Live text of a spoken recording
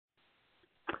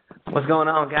What's going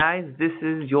on, guys? This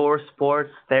is your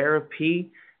sports therapy.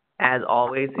 As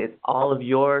always, it's all of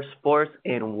your sports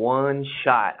in one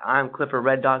shot. I'm Clifford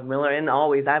Red Dog Miller, and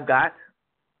always I've got.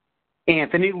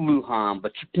 Anthony Lujan,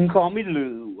 but you can call me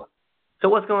Lou. So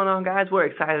what's going on, guys? We're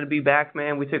excited to be back,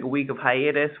 man. We took a week of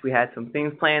hiatus. We had some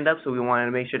things planned up, so we wanted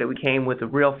to make sure that we came with a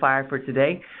real fire for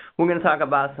today. We're going to talk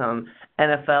about some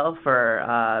NFL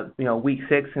for week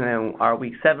 6 and then our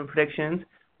week 7 predictions.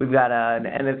 We've got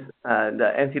the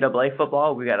NCAA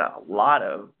football. We got a lot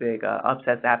of big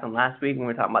upsets that happened last week, and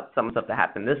we're talking about some stuff that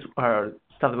happened stuff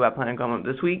that we have planned going on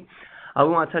this week. We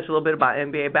want to touch a little bit about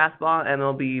NBA basketball,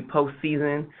 MLB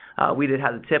postseason. We did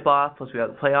have the tip-off, plus we have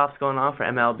the playoffs going on for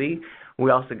MLB.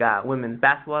 We also got women's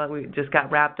basketball that we just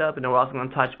got wrapped up, and then we're also going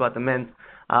to touch about the men's,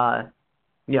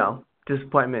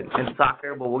 disappointment in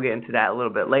soccer, but we'll get into that a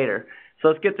little bit later. So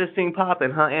let's get this thing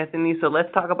popping, huh, Anthony? So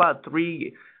let's talk about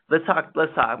Let's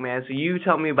talk, man. So you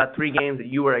tell me about 3 games that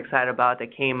you were excited about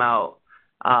that came out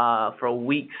for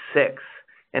week 6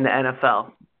 in the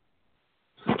NFL.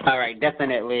 All right,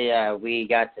 definitely. We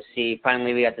got to see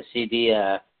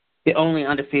the only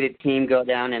undefeated team go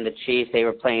down in the Chiefs. They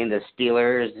were playing the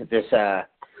Steelers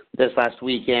this last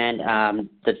weekend.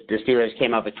 The Steelers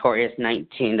came out victorious,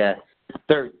 19-13.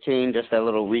 Just a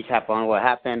little recap on what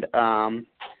happened.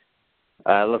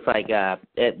 Looks like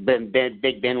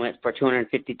Big Ben went for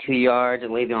 252 yards,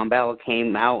 and Le'Veon Bell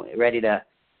came out ready to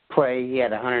play. He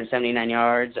had 179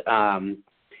 yards.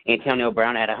 Antonio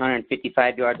Brown had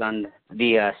 155 yards on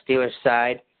the Steelers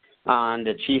side. On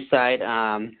the Chiefs side,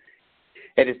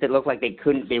 it looked like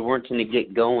they weren't going to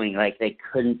get going. Like they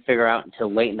couldn't figure out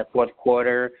until late in the fourth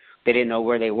quarter. They didn't know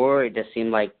where they were. It just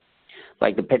seemed like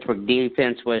the Pittsburgh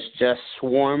defense was just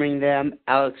swarming them.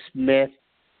 Alex Smith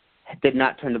did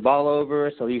not turn the ball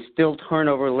over, so he's still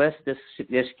turnover-less this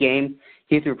game.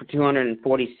 He threw for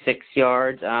 246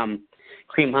 yards.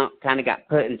 Kareem Hunt kind of got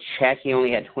put in check. He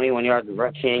only had 21 yards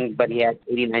rushing, but he had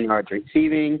 89 yards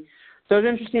receiving. So it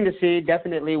was interesting to see.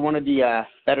 Definitely one of the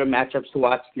better matchups to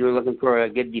watch if you were looking for a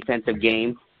good defensive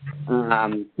game.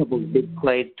 A couple of big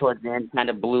plays towards the end kind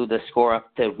of blew the score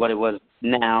up to what it was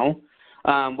now.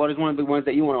 What is one of the ones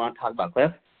that you want to talk about,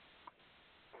 Cliff?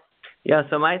 Yeah,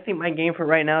 so I think my game for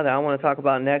right now that I want to talk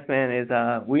about next, man, is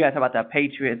we got to talk about that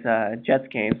Patriots-Jets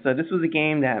game. So this was a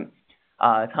game that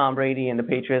Tom Brady and the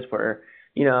Patriots were,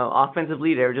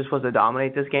 offensively, they were just supposed to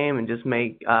dominate this game and just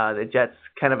make the Jets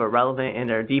kind of irrelevant in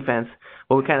their defense.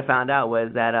 What we kind of found out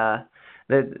was that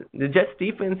the Jets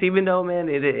defense, even though, man,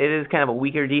 it is kind of a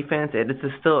weaker defense, it is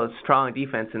still a strong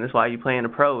defense, and that's why you play in the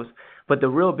pros. But the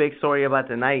real big story about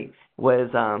the night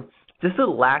was just the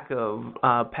lack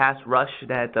of pass rush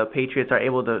that the Patriots are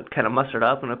able to kind of muster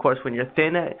up. And, of course, when you're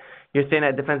thin at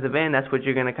defensive end, that's what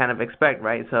you're going to kind of expect,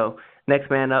 right? So next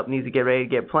man up needs to get ready to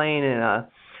get playing. And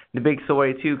the big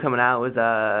story, too, coming out was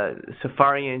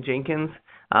Safarian Jenkins,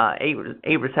 8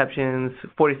 receptions,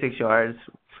 46 yards,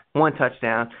 1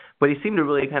 touchdown. But he seemed to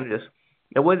really kind of just –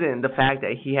 it wasn't the fact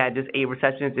that he had just 8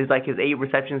 receptions. It's like his 8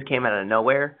 receptions came out of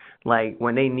nowhere. Like,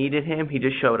 when they needed him, he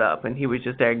just showed up, and he was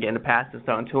just there getting the passes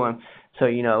thrown to him. So,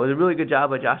 it was a really good job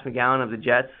by Josh McCown of the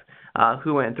Jets,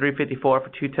 who went 354 for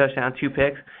 2 touchdowns, 2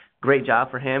 picks. Great job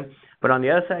for him. But on the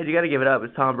other side, you got to give it up.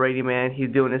 It's Tom Brady, man.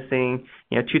 He's doing this thing.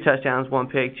 2 touchdowns, 1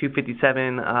 pick,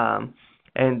 257.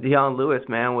 And Deion Lewis,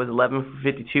 man, was 11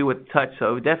 for 52 with a touch.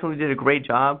 So definitely did a great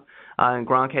job. And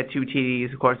Gronk had 2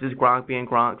 TDs. Of course, this is Gronk being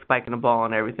Gronk, spiking the ball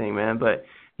and everything, man. But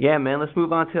yeah, man, let's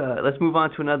move on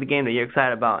to another game that you were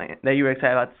excited about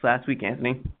this last week,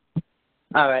 Anthony.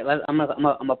 All right, I'm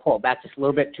gonna pull it back just a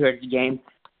little bit towards the game.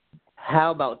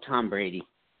 How about Tom Brady?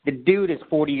 The dude is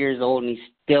 40 years old and he's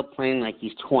still playing like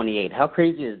he's 28. How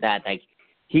crazy is that? Like,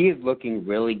 he is looking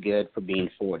really good for being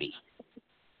 40.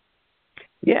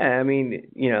 Yeah, I mean,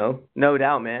 no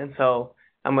doubt, man. So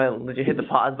I'm gonna let you hit the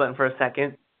pause button for a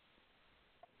second,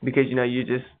 because, you're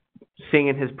just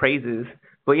singing his praises.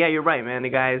 But, yeah, you're right, man. The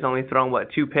guy has only thrown,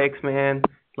 2 picks, man,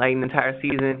 like an entire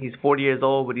season. He's 40 years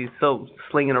old, but he's still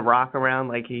slinging a rock around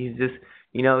like he's just,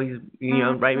 he's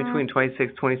right between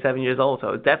 26, 27 years old.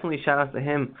 So definitely shout out to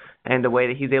him and the way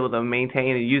that he's able to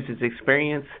maintain and use his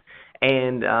experience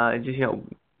and just,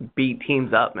 beat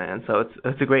teams up, man. So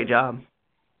it's a great job.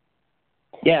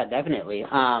 Yeah, definitely.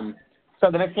 So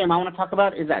the next game I want to talk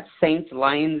about is that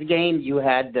Saints-Lions game. You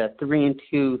had the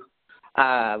 3-2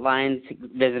 Lions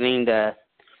visiting the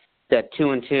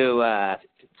 2-2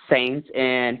 Saints,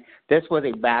 and this was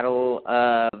a battle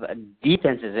of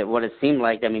defenses. What it seemed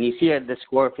like. I mean, you see the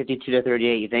score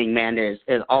 52-38. You think, man, there's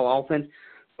all offense,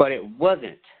 but it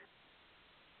wasn't.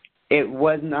 It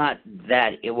was not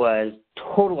that. It was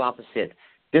total opposite.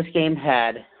 This game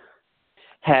had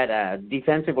had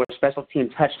defensive or special team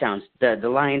touchdowns. The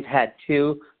Lions had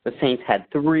 2, the Saints had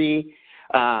 3.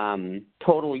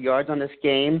 Total yards on this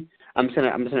game, I'm just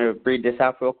gonna read this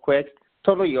out real quick.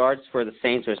 Total yards for the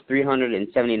Saints was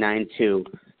 379 to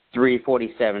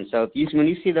 347. So when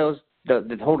you see those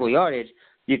the total yardage,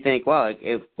 you think, well,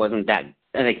 it wasn't that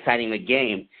an exciting a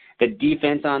game. The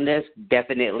defense on this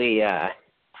definitely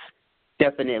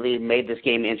made this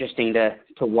game interesting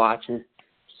to watch.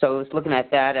 So looking at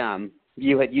that,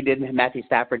 you did Matthew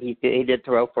Stafford. He did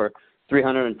throw for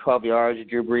 312 yards.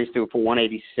 Drew Brees threw for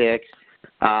 186.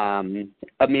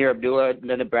 Amir Abdullah,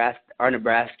 our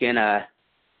Nebraskan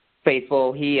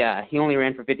faithful, he only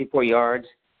ran for 54 yards.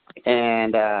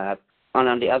 And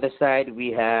on the other side,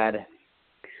 we had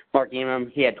Mark Ingram.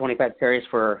 He had 25 carries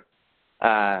for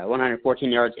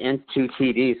 114 yards and 2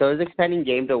 TDs. So it was an exciting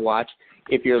game to watch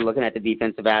if you're looking at the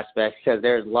defensive aspects, because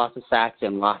there's lots of sacks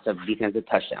and lots of defensive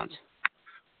touchdowns.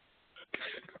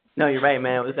 No, you're right,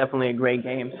 man. It was definitely a great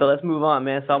game. So let's move on,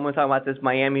 man. So I'm going to talk about this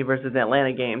Miami versus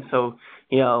Atlanta game. So,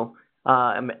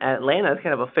 Atlanta is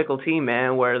kind of a fickle team,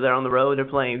 man, where they're on the road, they're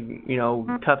playing,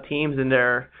 tough teams, and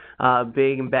they're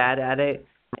big and bad at it.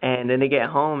 And then they get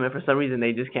home, and for some reason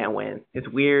they just can't win. It's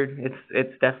weird.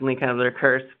 It's definitely kind of their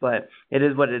curse, but it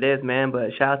is what it is, man.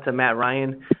 But shout out to Matt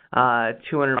Ryan,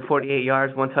 248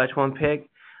 yards, 1 touch, 1 pick.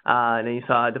 And then you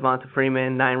saw Devonta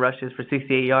Freeman, 9 rushes for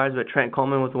 68 yards, but Trent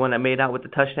Coleman was the one that made out with the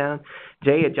touchdown.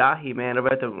 Jay Ajayi, man,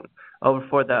 over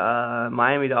for the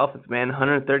Miami Dolphins, man,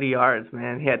 130 yards,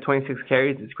 man. He had 26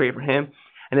 carries. It's great for him.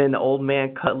 And then the old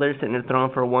man Cutler sitting there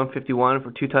throwing for 151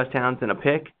 for 2 touchdowns and a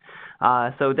pick.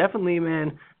 So definitely,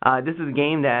 man, this is a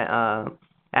game that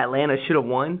Atlanta should have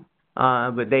won,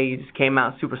 but they just came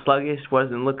out super sluggish.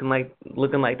 Wasn't looking like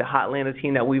the hot Atlanta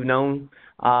team that we've known,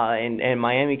 and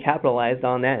Miami capitalized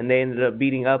on that, and they ended up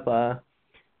beating up the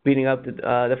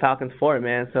Falcons for it,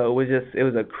 man. So it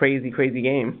was a crazy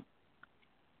game.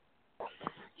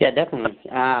 Yeah, definitely.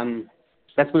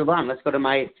 Let's move on. Let's go to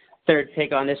my third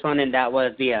pick on this one, and that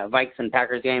was the Vikes and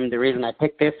Packers game. The reason I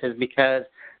picked this is because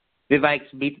the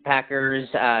Vikes beat the Packers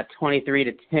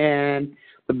 23-10.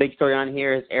 The big story on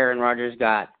here is Aaron Rodgers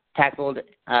got tackled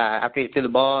after he threw the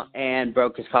ball and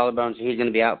broke his collarbone, so he's going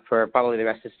to be out for probably the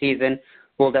rest of the season.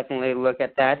 We'll definitely look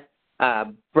at that.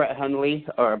 Brett Hundley,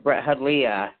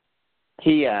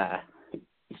 he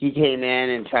came in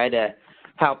and tried to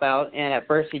help out, and at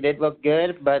first he did look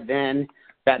good, but then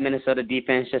that Minnesota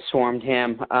defense just swarmed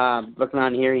him. Looking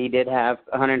on here, he did have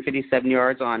 157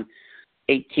 yards on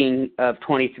 18 of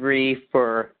 23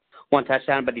 for 1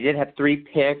 touchdown, but he did have 3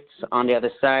 picks. On the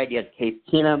other side, you had Case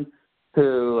Keenum,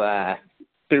 who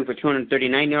threw for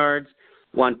 239 yards,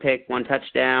 1 pick, 1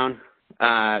 touchdown.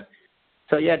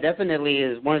 So, yeah, definitely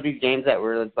is one of these games that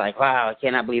we're like, wow, I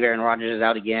cannot believe Aaron Rodgers is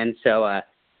out again. So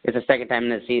it's the second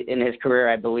time in his career,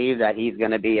 I believe, that he's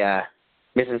going to be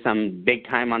missing some big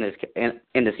time in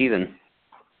the season.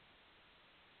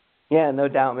 Yeah, no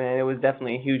doubt, man. It was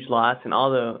definitely a huge loss, and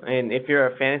if you're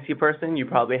a fantasy person, you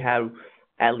probably have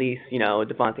at least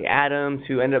Devontae Adams,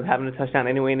 who ended up having a touchdown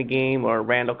anyway in the game, or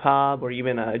Randall Cobb, or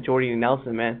even Jordy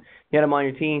Nelson, man. You had them on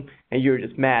your team, and you were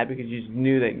just mad because you just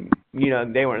knew that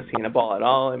they weren't seeing the ball at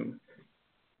all,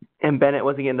 and Bennett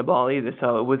wasn't getting the ball either.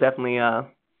 So it was definitely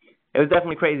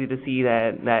crazy to see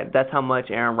that's how much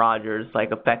Aaron Rodgers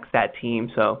affects that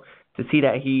team. So to see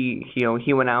that he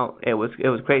went out, it was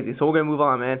crazy. So we're gonna move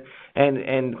on, man.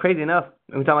 And crazy enough,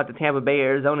 we're talking about the Tampa Bay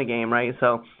Arizona game, right?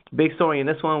 So big story in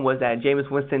this one was that Jameis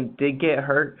Winston did get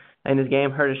hurt in this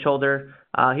game, hurt his shoulder.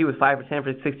 He was 5 for 10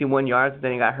 for 61 yards,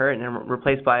 then he got hurt and then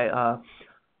replaced by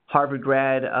Harvard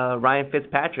grad Ryan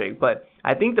Fitzpatrick. But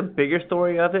I think the bigger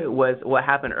story of it was what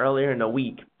happened earlier in the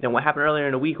week. And what happened earlier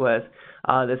in the week was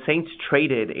the Saints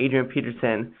traded Adrian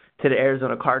Peterson to the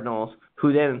Arizona Cardinals,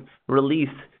 who then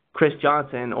released Chris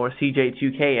Johnson, or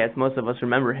CJ2K, as most of us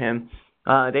remember him.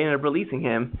 They ended up releasing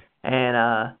him,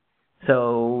 and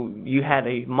so you had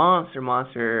a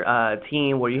monster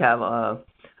team where you have a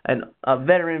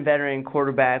veteran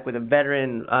quarterback with a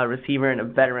veteran receiver and a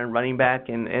veteran running back,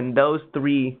 and those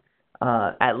three,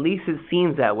 at least it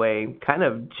seems that way, kind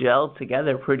of gelled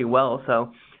together pretty well.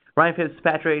 So Ryan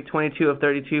Fitzpatrick, 22 of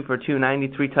 32 for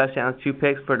 293 touchdowns, 2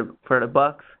 picks for the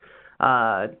Bucks.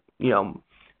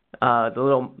 The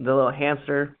little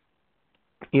hamster,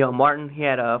 Martin, he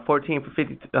had 14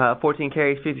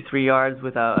 carries, 53 yards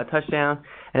with a touchdown,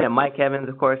 and then Mike Evans,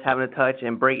 of course, having a touch,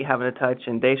 and Brady having a touch,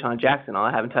 and Deshaun Jackson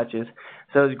all having touches.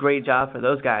 So it was a great job for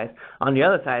those guys. On the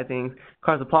other side of things,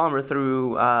 Carson Palmer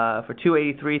threw for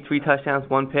 283, 3 touchdowns,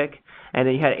 1 pick, and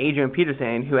then you had Adrian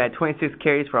Peterson, who had 26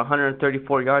 carries for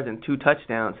 134 yards and 2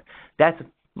 touchdowns. That's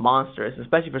monstrous,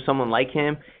 especially for someone like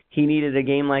him. he needed a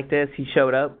game like this. He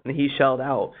showed up and he shelled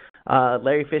out.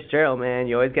 Larry Fitzgerald, man,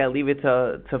 you always got to leave it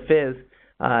to Fizz.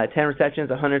 10 receptions,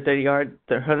 130 yards,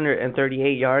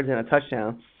 138 yards, and a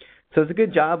touchdown. So it's a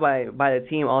good job by the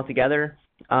team altogether.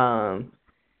 And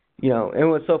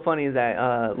what's so funny is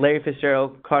that Larry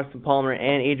Fitzgerald, Carson Palmer,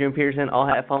 and Adrian Peterson all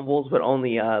had fumbles, but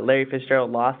only Larry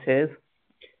Fitzgerald lost his.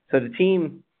 So the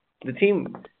team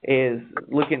is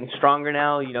looking stronger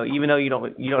now. Even though you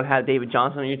don't have David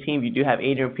Johnson on your team, you do have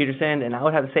Adrian Peterson, and I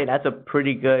would have to say that's a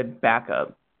pretty good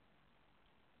backup.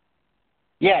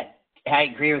 Yeah, I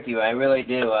agree with you. I really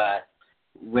do.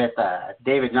 With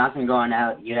David Johnson going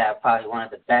out, you have probably one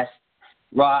of the best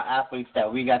raw athletes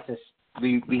that we've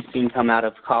seen come out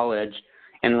of college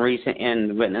in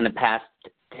the past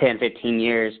 10, 15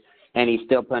 years, and he's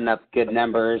still putting up good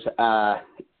numbers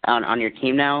on your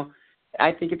team now.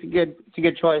 I think it's a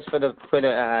good choice for the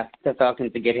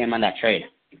Falcons to get him on that trade.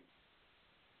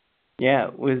 Yeah,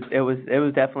 it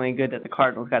was definitely good that the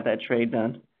Cardinals got that trade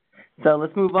done. So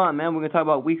let's move on, man. We're gonna talk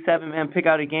about Week 7, man. Pick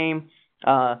out a game.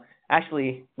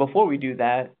 Actually, before we do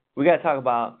that, we gotta talk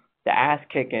about the ass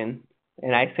kicking,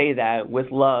 and I say that with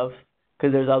love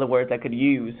because there's other words I could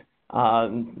use.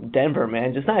 Denver,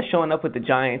 man, just not showing up with the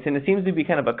Giants, and it seems to be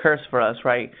kind of a curse for us,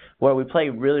 right? Where we play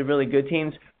really, really good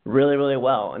teams really, really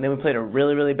well, and then we play the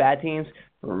really, really bad teams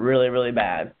really, really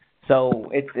bad. So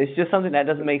it's just something that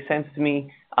doesn't make sense to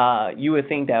me. You would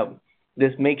think that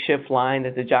this makeshift line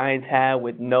that the Giants had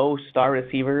with no star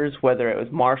receivers, whether it was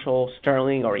Marshall,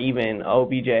 Sterling, or even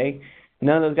OBJ,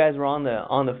 none of those guys were on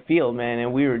the field, man,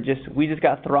 and we just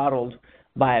got throttled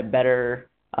by a better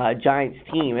Giants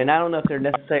team. And I don't know if they're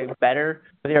necessarily better,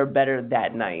 but they were better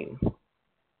that night.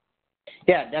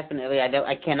 Yeah, definitely.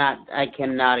 I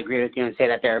cannot agree with you and say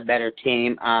that they're a better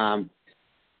team.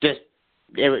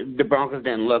 The Broncos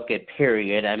didn't look good,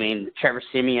 period. I mean, Trevor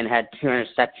Siemian had 2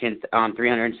 interceptions on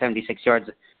 376 yards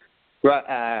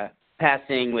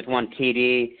passing with 1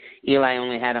 TD. Eli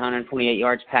only had 128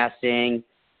 yards passing.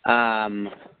 The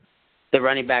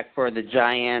running back for the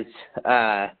Giants,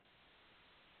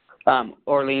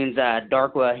 Orleans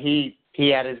Darkwa, he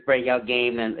had his breakout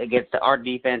game and against our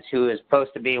defense, who is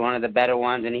supposed to be one of the better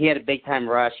ones, and he had a big-time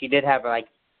rush. He did have like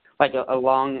a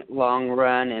long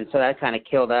run, and so that kind of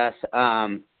killed us.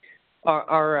 Our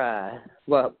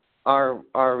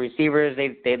receivers,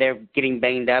 they're getting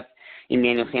banged up.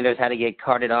 Emmanuel Sanders had to get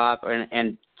carted off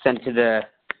and sent to the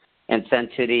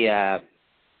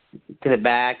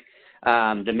back.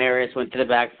 Demarius went to the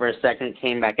back for a second,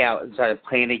 came back out and started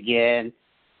playing again.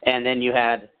 And then you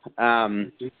had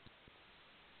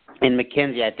and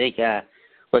McKenzie, I think,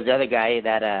 was the other guy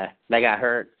that got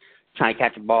hurt trying to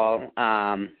catch a ball.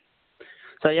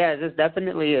 So yeah, this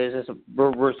definitely is.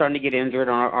 We're starting to get injured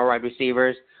on our wide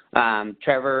receivers.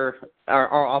 Trevor,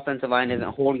 our offensive line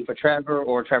isn't holding for Trevor,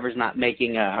 or Trevor's not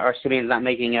making, or Simeon's not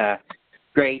making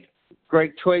great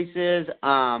choices.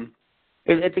 It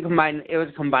was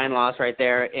a combined loss right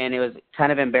there, and it was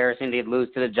kind of embarrassing to lose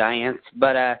to the Giants.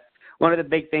 But one of the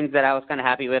big things that I was kind of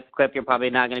happy with, Clip, you're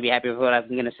probably not going to be happy with what I was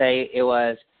going to say. It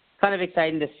was kind of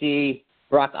exciting to see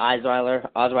Brock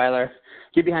Osweiler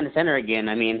get behind the center again.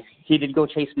 I mean, he did go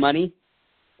chase money,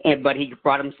 but he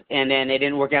brought him, and then it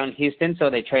didn't work out in Houston, so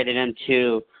they traded him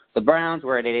to the Browns,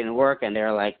 where it didn't work, and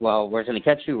they're like, well, where's going to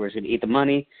catch you? Where's going to eat the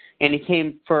money? And he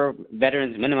came for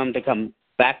veterans minimum to come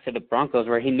back to the Broncos,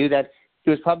 where he knew that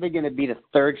he was probably going to be the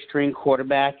third-string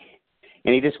quarterback,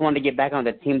 and he just wanted to get back on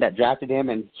the team that drafted him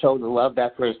and show the love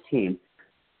back for his team.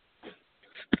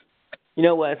 You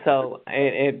know what? So,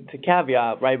 and to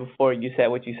caveat, right before you said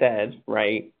what you said,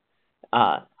 right?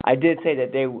 I did say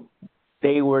that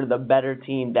they were the better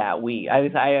team that week.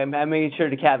 I made sure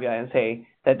to caveat and say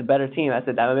that the better team. I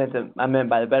said that I meant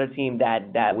by the better team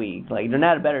that week. Like, they're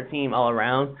not a better team all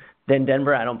around than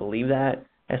Denver. I don't believe that,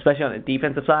 especially on the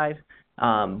defensive side.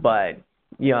 But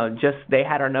just they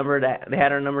had our number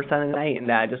Sunday night, and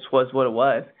that just was what it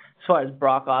was. As far as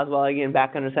Brock Osweiler getting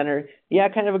back under center, yeah, I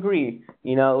kind of agree.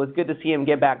 It was good to see him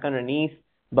get back underneath,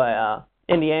 but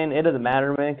in the end, it doesn't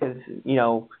matter, man, because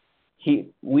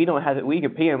we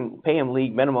could pay him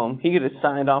league minimum. He could have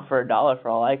signed off for $1 for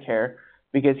all I care,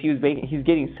 because he's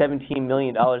getting $17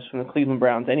 million from the Cleveland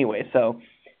Browns anyway. So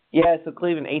yeah, so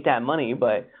Cleveland ate that money,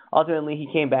 but ultimately he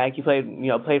came back. He played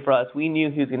for us. We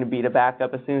knew he was going to be the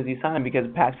backup as soon as he signed, because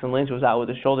Paxton Lynch was out with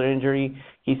a shoulder injury.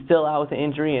 He's still out with an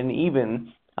injury, and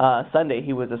even Sunday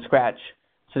he was a scratch.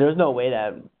 So there was no way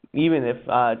that even if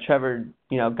Trevor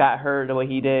got hurt the way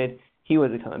he did, he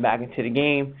wasn't coming back into the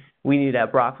game. We knew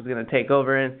that Brock was going to take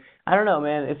over, and I don't know,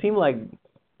 man. It seemed like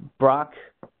Brock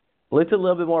looked a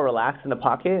little bit more relaxed in the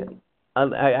pocket,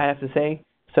 I have to say.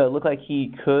 So it looked like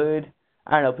he could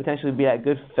I don't know, potentially be that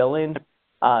good fill-in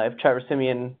if Trevor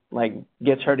Siemian like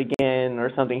gets hurt again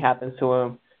or something happens to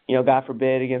him. God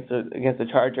forbid against the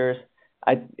Chargers.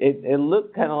 It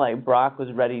looked kind of like Brock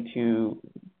was ready to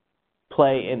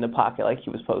play in the pocket like he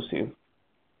was supposed to.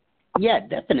 Yeah,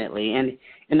 definitely,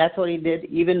 and that's what he did.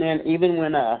 Even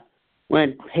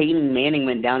when Peyton Manning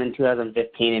went down in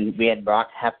 2015, and we had Brock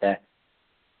have to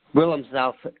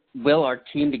will our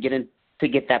team to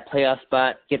get that playoff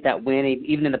spot, get that win,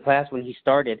 even in the playoffs when he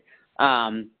started.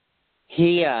 I'm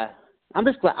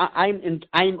just glad.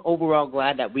 I'm overall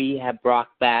glad that we have Brock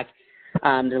back.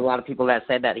 There's a lot of people that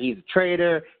said that he's a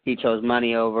traitor. He chose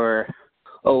money over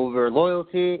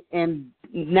loyalty, and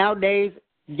nowadays,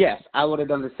 yes, I would have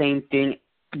done the same thing.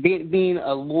 Being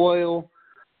a loyal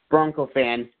Bronco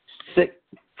fan,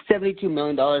 $72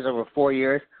 million over 4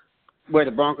 years, where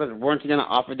the Broncos weren't going to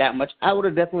offer that much, I would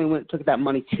have definitely took that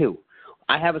money too.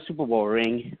 I have a Super Bowl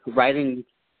ring,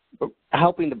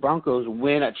 helping the Broncos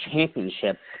win a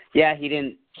championship. Yeah, he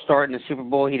didn't start in the Super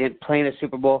Bowl, he didn't play in the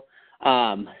Super Bowl,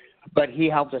 but he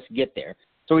helped us get there.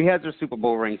 So he has a Super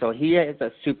Bowl ring. So he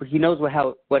knows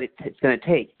what it's going to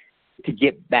take to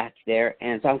get back there,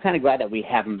 and so I'm kind of glad that we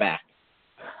have him back.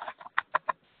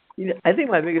 I think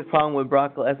my biggest problem with my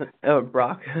biggest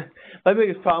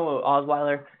problem with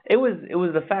Osweiler, it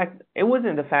wasn't the fact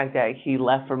that he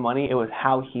left for money, it was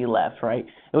how he left, right?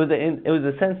 It was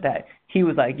the sense that he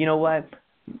was like, you know what,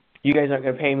 you guys aren't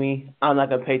going to pay me, I'm not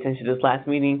going to pay attention to this last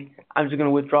meeting, I'm just going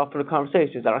to withdraw from the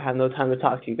conversations, I don't have no time to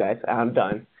talk to you guys, I'm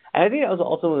done. And I think that was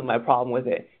ultimately my problem with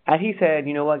it. Had he said,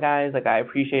 you know what, guys, like I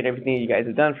appreciate everything you guys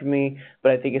have done for me,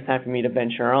 but I think it's time for me to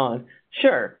venture on,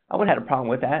 sure, I wouldn't have had a problem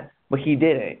with that. But he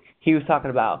didn't. He was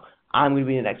talking about, I'm going to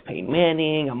be the next Peyton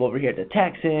Manning. I'm over here at the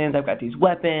Texans. I've got these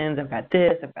weapons. I've got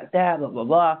this. I've got that. Blah blah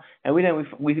blah. And we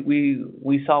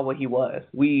saw what he was.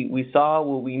 We saw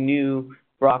what we knew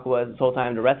Brock was this whole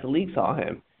time. The rest of the league saw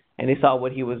him, and they saw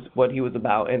what he was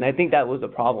about. And I think that was the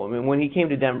problem. And when he came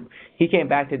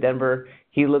back to Denver.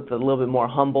 He looked a little bit more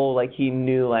humble. Like he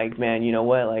knew, like, man, you know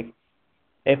what? Like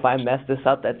if I mess this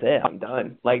up, that's it. I'm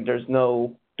done. Like there's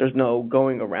no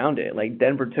going around it. Like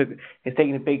Denver is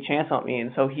taking a big chance on me,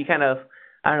 and so he kind of,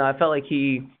 I don't know, I felt like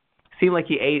he seemed like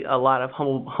he ate a lot of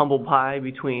humble pie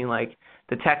between like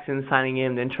the Texans signing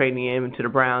him, then trading him to the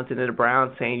Browns, and then the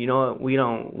Browns saying, you know what, we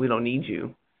don't need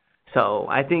you. So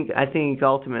I think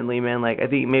ultimately, man, like I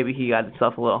think maybe he got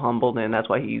himself a little humbled, and that's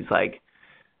why he's like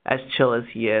as chill as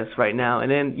he is right now. And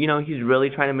then he's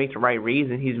really trying to make the right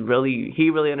reason. He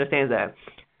really understands that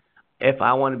if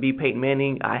I want to be Peyton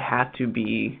Manning, I have to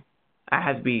be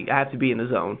in the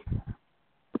zone.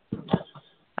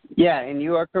 Yeah, and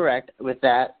you are correct with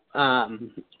that.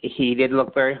 He did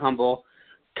look very humble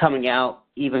coming out,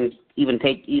 even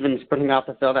sprinting off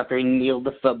the field after he kneeled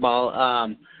the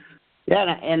football.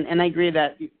 Yeah, and I agree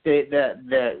that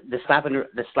the slap in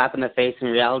the face in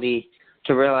reality,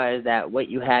 to realize that what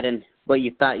you had and what you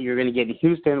thought you were going to get in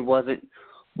Houston wasn't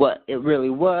what it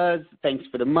really was. Thanks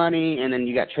for the money, and then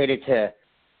you got traded to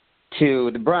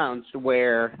the Browns,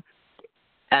 where,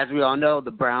 as we all know, the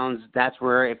Browns. That's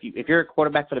where if you're a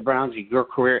quarterback for the Browns, your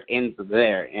career ends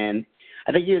there. And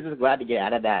I think he was just glad to get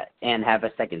out of that and have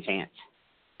a second chance.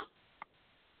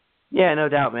 Yeah, no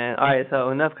doubt, man. All right,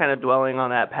 so enough kind of dwelling on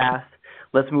that past.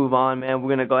 Let's move on, man. We're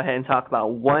going to go ahead and talk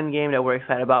about one game that we're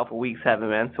excited about for Week 7,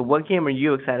 man. So what game are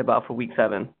you excited about for Week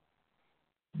 7?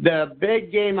 The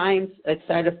big game I'm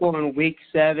excited for in Week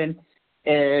 7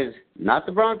 is not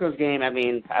the Broncos game. I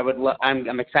mean,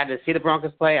 I'm excited to see the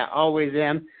Broncos play. I always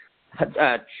am.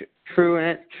 Through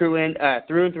and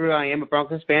through, I am a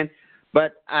Broncos fan.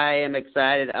 But I am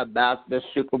excited about the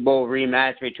Super Bowl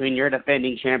rematch between your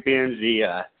defending champions,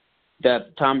 the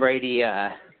Tom Brady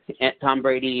and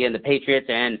the Patriots,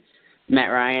 and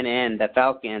Matt Ryan and the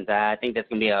Falcons. I think that's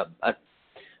going to be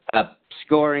a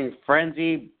scoring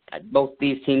frenzy. Both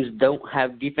these teams don't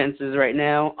have defenses right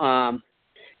now,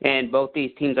 and both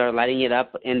these teams are lighting it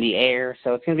up in the air.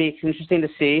 So it's going to be interesting to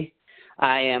see.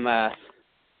 I'm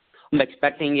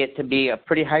expecting it to be a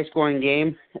pretty high-scoring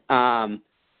game. So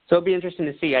it'll be interesting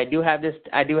to see. I do have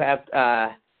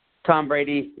Tom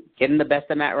Brady getting the best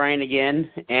of Matt Ryan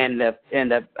again, and the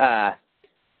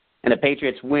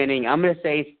Patriots winning. I'm going to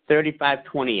say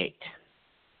 35-28.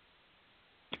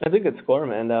 That's a good score,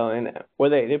 man, though. And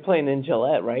they're playing in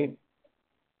Gillette, right?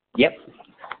 Yep.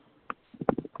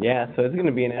 Yeah, so it's going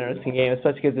to be an interesting game,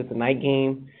 especially because it's a night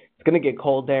game. It's going to get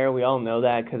cold there. We all know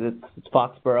that because it's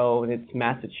Foxborough and it's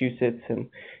Massachusetts. And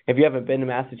if you haven't been to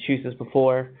Massachusetts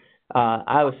before,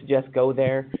 I would suggest go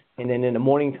there. And then in the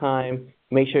morning time,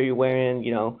 make sure you're wearing,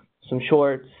 some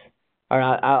shorts. Or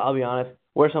I'll be honest,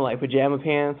 wear some like pajama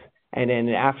pants. And then in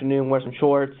the afternoon, wear some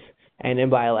shorts. and then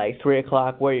by like 3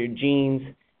 o'clock wear your jeans,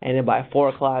 and then by 4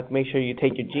 o'clock make sure you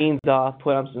take your jeans off,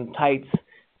 put on some tights,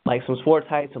 like some sport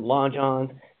tights, some long johns,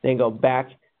 then go back,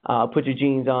 put your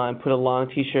jeans on, put a long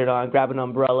t-shirt on, grab an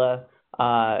umbrella,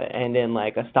 and then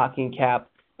like a stocking cap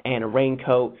and a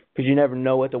raincoat, because you never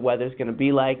know what the weather's going to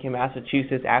be like in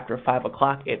Massachusetts after 5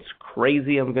 o'clock. It's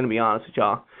crazy, I'm going to be honest with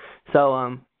y'all.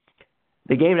 So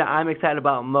the game that I'm excited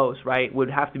about most, right,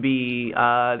 would have to be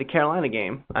the Carolina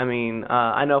game. I mean,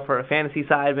 I know for a fantasy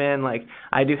side, man, like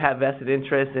I do have vested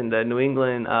interest in the New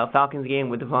England Falcons game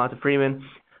with Devonta Freeman,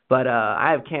 but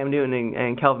I have Cam Newton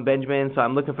and Kelvin Benjamin, so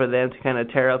I'm looking for them to kind of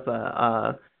tear up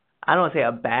I don't want to say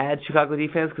a bad Chicago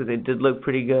defense because they did look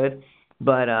pretty good,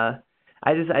 but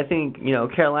I think, you know,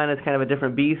 Carolina's kind of a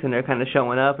different beast, and they're kind of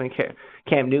showing up, and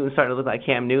Cam Newton's starting to look like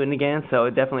Cam Newton again, so I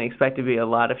definitely expect to be a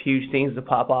lot of huge things to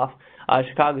pop off.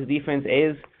 Chicago's defense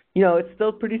is, you know, it's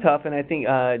still pretty tough, and I think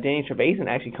Danny Trevathan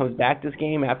actually comes back this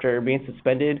game after being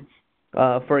suspended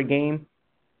for a game.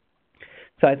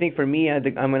 So I think for me, I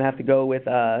think I'm going to have to go with,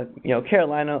 you know,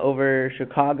 Carolina over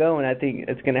Chicago, and I think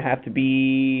it's going to have to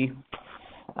be,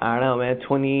 I don't know, man,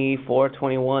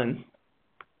 24-21.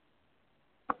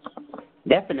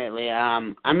 Definitely.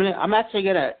 I'm actually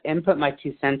gonna input my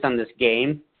 2 cents on this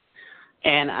game,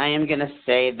 and I am gonna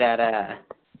say that.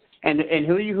 And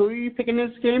who are you picking in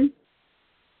this game?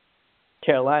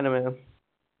 Carolina, man.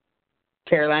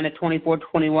 Carolina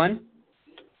 24-21.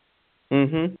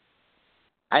 Mhm.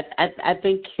 I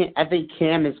think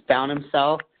Cam has found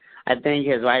himself. I think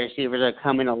his wide receivers are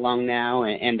coming along now,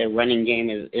 and the running game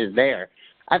is there.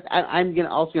 I'm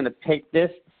also gonna pick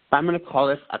this. I'm going to call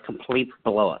this a complete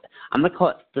blowout. I'm going to call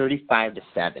it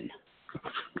 35-7.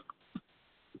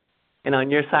 And on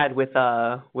your side with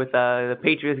the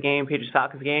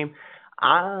Patriots-Falcons game,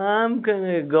 I'm going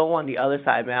to go on the other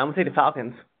side, man. I'm going to say the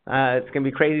Falcons. It's going to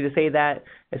be crazy to say that,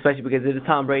 especially because it is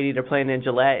Tom Brady. They're playing in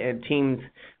Gillette, and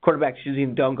quarterbacks usually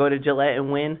don't go to Gillette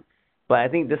and win. But I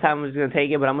think this time I'm just going to take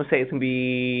it, but I'm going to say it's going to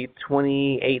be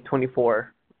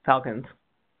 28-24 Falcons.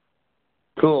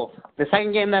 Cool. The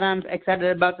second game that I'm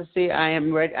excited about to see, I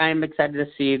am excited to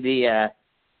see the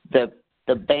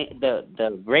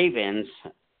Ravens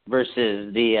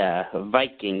versus the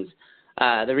Vikings.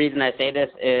 The reason I say this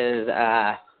is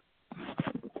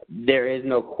there is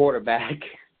no quarterback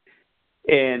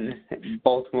in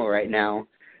Baltimore right now.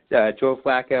 Joe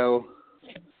Flacco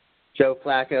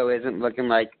isn't looking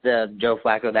like the Joe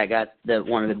Flacco that got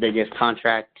one of the biggest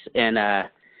contracts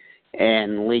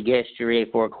in league history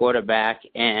for a quarterback,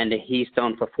 and he's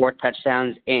thrown for 4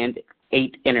 touchdowns and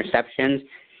 8 interceptions.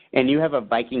 And you have a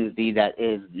Vikings D that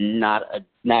is not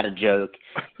a joke.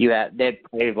 They've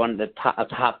played one of the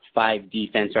top 5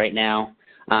 defense right now.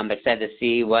 I'm excited to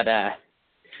see what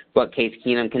Case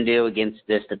Keenum can do against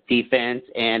this defense,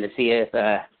 and to see if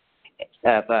the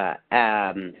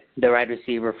wide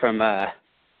receiver from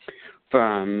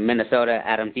Minnesota,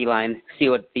 Adam Thielen, see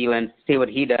what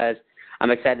he does. I'm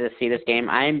excited to see this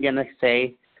game. I am going to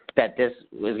say that this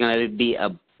is going to be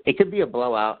it could be a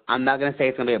blowout. I'm not going to say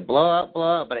it's going to be a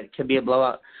blowout, but it could be a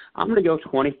blowout. I'm going to go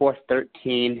 24-13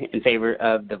 in favor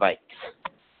of the Vikings.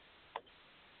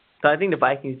 So I think the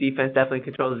Vikings defense definitely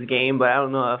controls the game, but I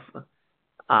don't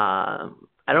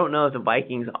know if the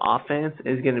Vikings offense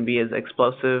is going to be as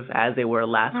explosive as they were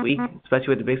last week, especially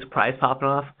with the big surprise popping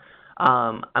off.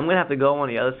 I'm going to have to go on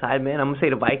the other side, man. I'm going to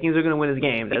say the Vikings are going to win this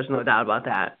game. There's no doubt about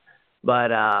that.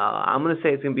 But I'm going to say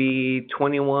it's going to be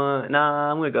I'm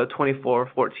going to go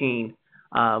 24-14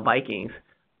 Vikings.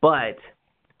 But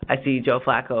I see Joe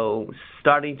Flacco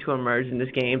starting to emerge in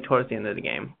this game towards the end of the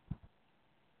game.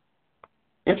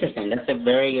 Interesting. That's a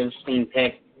very interesting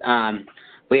pick.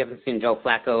 We haven't seen Joe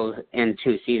Flacco in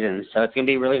 2 seasons, so it's going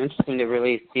to be really interesting to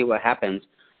really see what happens.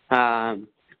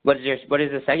 What is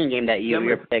the second game that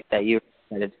your pick that you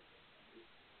excited?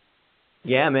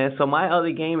 Yeah, man. So my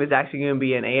other game is actually going to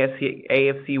be an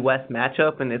AFC West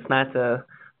matchup, and it's not the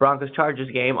Broncos-Chargers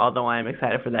game, although I am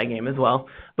excited for that game as well.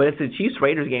 But it's the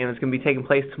Chiefs-Raiders game that's going to be taking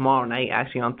place tomorrow night,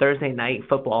 actually on Thursday Night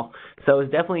Football. So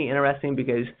it's definitely interesting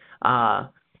because,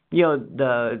 you know,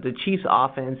 the Chiefs'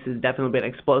 offense has definitely been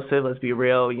explosive. Let's be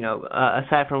real. You know,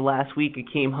 aside from last week,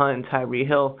 Akeem Hunt and Tyreek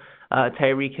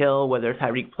Hill, whether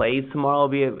Tyreek plays tomorrow will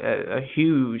be a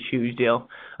huge, huge deal.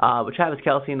 But Travis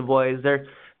Kelce and the boys,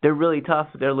 they're really tough.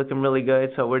 They're looking really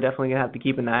good, so we're definitely going to have to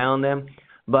keep an eye on them.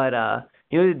 But,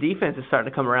 you know, the defense is starting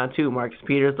to come around too. Marcus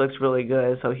Peters looks really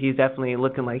good, so he's definitely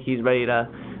looking like he's ready to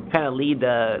kind of lead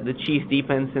the Chiefs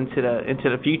defense into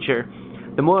the future.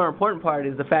 The more important part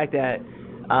is the fact that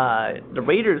the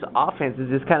Raiders offense has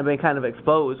just been kind of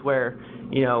exposed where,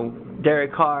 you know,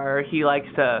 Derek Carr, he likes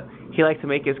to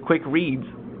make his quick reads.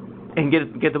 and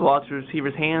get the ball to the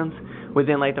receiver's hands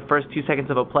within like the first 2 seconds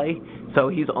of a play. So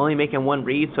he's only making one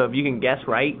read. So if you can guess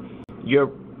right, you're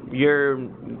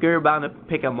bound to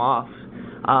pick him off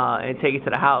and take it to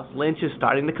the house. Lynch is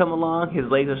starting to come along. His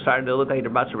legs are starting to look like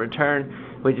they're about to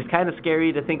return, which is kind of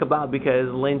scary to think about because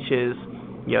Lynch is,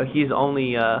 he's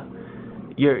only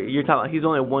you're talking about he's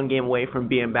only one game away from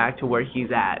being back to where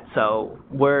he's at. So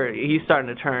where he's starting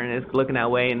to turn, is looking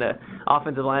that way, and the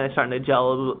offensive line is starting to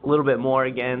gel a little bit more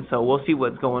again. So we'll see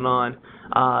what's going on.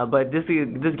 But this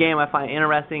game I find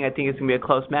interesting. I think it's going to be a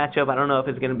close matchup. I don't know if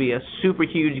it's going to be a super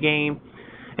huge game.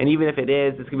 And even if it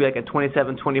is, it's going to be like a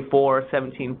 27-24,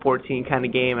 17-14 kind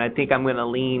of game. And I think I'm going to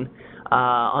lean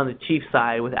on the Chiefs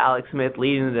side with Alex Smith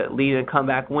leading a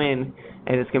comeback win,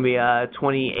 and it's going to be a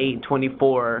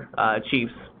 28-24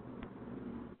 Chiefs.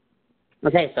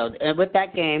 Okay, so with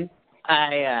that game,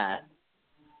 I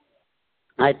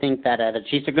think that the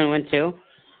Chiefs are going to win too.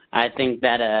 I think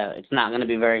that it's not going to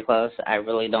be very close. I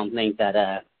really don't think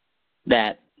that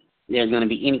that there's going to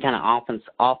be any kind of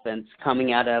offense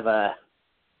coming out of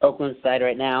Oakland side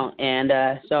right now, and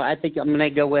so I think I'm going to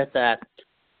go with the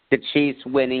Chiefs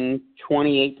winning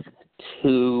 28-10.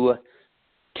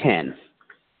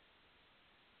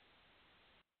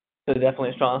 So definitely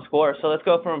a strong score. So let's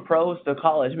go from pros to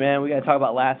college, man. We got to talk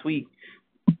about last week.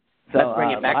 So let's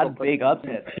bring it back. A lot of big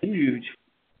upsets, huge.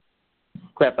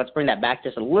 Cliff, let's bring that back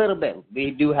just a little bit.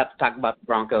 We do have to talk about the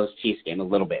Broncos-Chiefs game a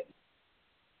little bit.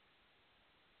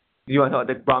 You want to talk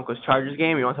about the Broncos-Chargers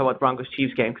game, or you want to talk about the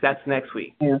Broncos-Chiefs game? Because that's next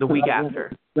week, the week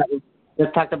after.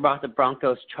 Let's talk about the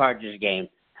Broncos-Chargers game.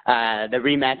 The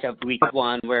rematch of Week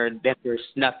 1 where Denver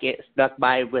snuck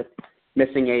by with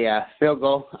missing a field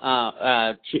goal.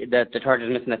 The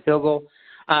Chargers missing a field goal.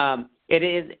 It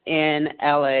is in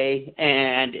L.A.,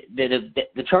 and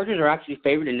the Chargers are actually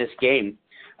favored in this game,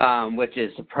 which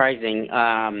is surprising.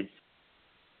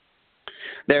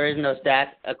 There is no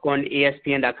stats. According to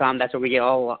ESPN.com, that's where we get a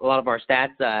lot of our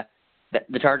stats. The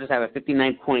Chargers have a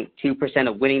 59.2%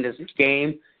 of winning this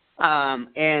game.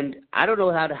 And I don't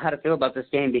know how to feel about this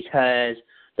game because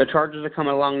the Chargers are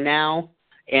coming along now,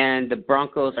 and the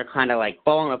Broncos are kind of like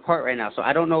falling apart right now. So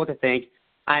I don't know what to think.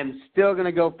 I'm still going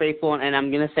to go faithful, and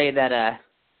I'm going to say that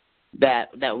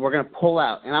we're going to pull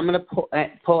out. And I'm going to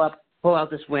pull out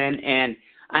this win, and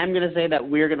I'm going to say that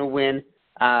we're going to win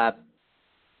 21-17.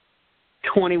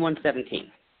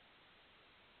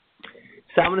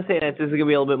 So I'm going to say that this is going to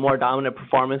be a little bit more dominant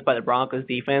performance by the Broncos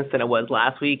defense than it was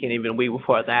last week and even the week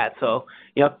before that. So,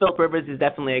 Philip Rivers is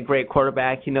definitely a great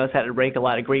quarterback. He knows how to break a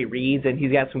lot of great reads, and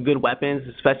he's got some good weapons,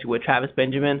 especially with Travis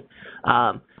Benjamin.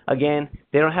 Again,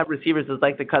 they don't have receivers that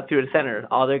like to cut through the center.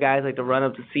 All their guys like to run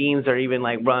up the seams or even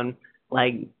like run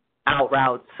like out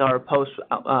routes or post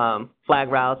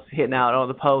flag routes, hitting out on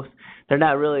the post. They're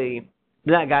not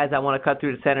guys that want to cut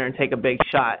through the center and take a big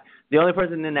shot. The only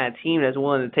person in that team that's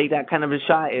willing to take that kind of a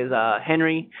shot is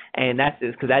Henry, and that's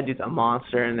just because that dude's a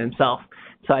monster in himself.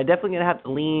 So I definitely going to have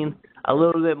to lean a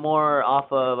little bit more off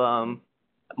of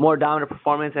more dominant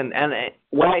performance, and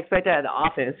what I expect out of the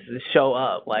offense is to show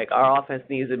up. Like, our offense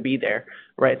needs to be there,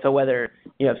 right? So whether,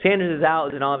 if Sanders is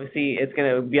out, then obviously it's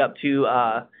going to be up to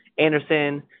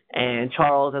Anderson and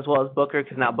Charles as well as Booker,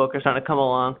 because now Booker's starting to come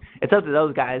along. It's up to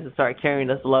those guys to start carrying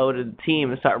this load of the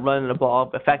team and start running the ball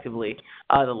effectively.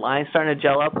 The line's starting to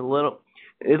gel up a little.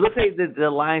 It looks like the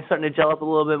line's starting to gel up a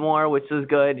little bit more, which is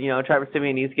good. Trevor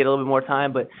Siemian needs to get a little bit more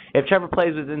time, but if Trevor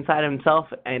plays with inside of himself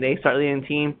and they start leading the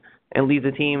team and lead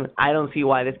the team, I don't see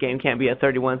why this game can't be a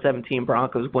 31-17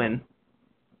 Broncos win.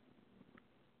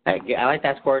 I like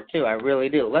that score too. I really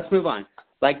do. Let's move on.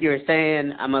 Like you were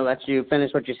saying, I'm going to let you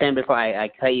finish what you're saying before I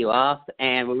cut you off,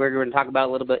 and we're going to talk about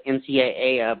a little bit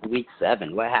NCAA of Week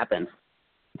 7. What happened?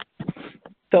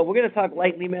 So we're going to talk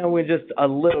lightly, man. We're just a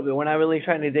little bit. We're not really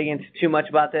trying to dig into too much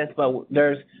about this, but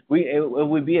it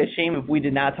would be a shame if we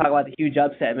did not talk about the huge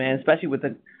upset, man, especially with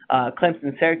the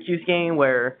Clemson-Syracuse game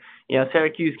where,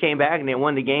 Syracuse came back and they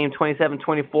won the game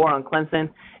 27-24 on Clemson.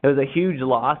 It was a huge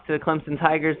loss to the Clemson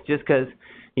Tigers just because,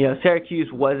 Syracuse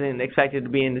wasn't expected to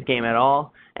be in this game at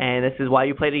all, and this is why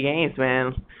you play the games,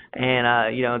 man.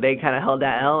 And, they kind of held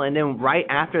that L. And then right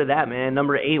after that, man,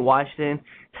 number 8, Washington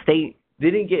State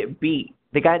didn't get beat.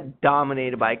 They got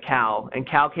dominated by Cal, and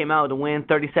Cal came out with a win,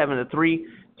 37-3.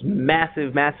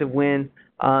 Massive, massive win.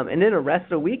 And then the rest of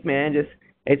the week, man,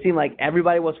 it seemed like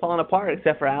everybody was falling apart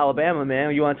except for Alabama,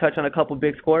 man. You want to touch on a couple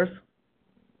big scores?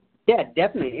 Yeah,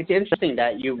 definitely. It's interesting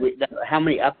that how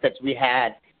many upsets we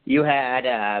had. You had,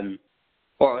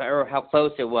 or how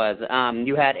close it was.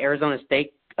 You had Arizona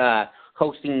State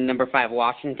hosting number 5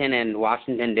 Washington, and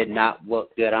Washington did not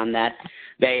look good on that.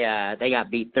 They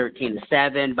got beat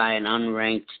 13-7 by an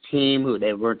unranked team who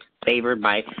they were favored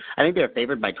by. I think they were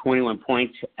favored by 21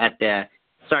 points at the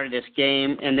start of this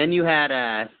game. And then you had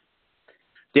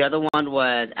the other one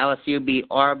was LSU beat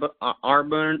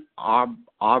Auburn.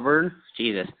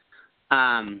 Jesus.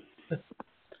 And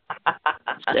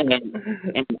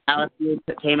LSU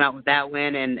came out with that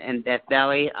win in Death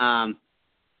Valley.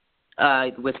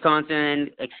 Wisconsin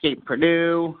escaped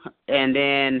Purdue, and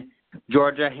then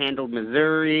Georgia handled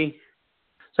Missouri.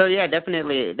 So, yeah,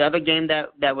 definitely. The other game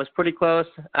that was pretty close,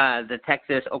 the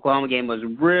Texas-Oklahoma game was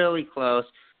really close,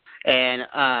 and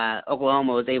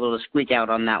Oklahoma was able to squeak out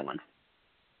on that one.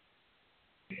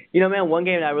 You know, man, one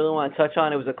game that I really want to touch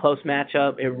on, it was a close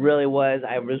matchup. It really was.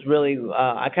 I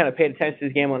kind of paid attention to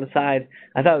this game on the side.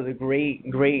 I thought it was a great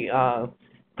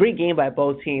game by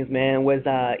both teams, man. It was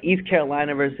East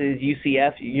Carolina versus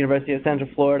UCF, University of Central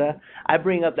Florida. I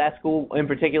bring up that school in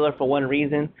particular for one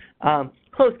reason.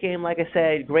 Close game, like I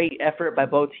said, great effort by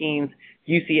both teams.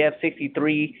 UCF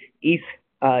 63, East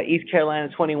Carolina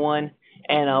 21.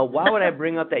 And why would I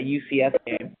bring up that UCF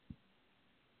game?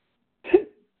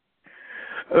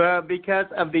 Because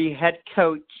of the head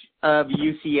coach of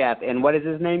UCF. And what is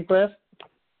his name, Cliff?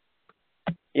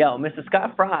 Yo, Mr.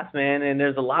 Scott Frost, man. And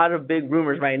there's a lot of big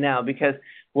rumors right now because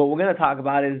what we're going to talk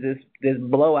about is this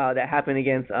blowout that happened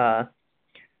against Ohio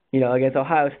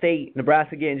State.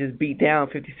 Nebraska getting just beat down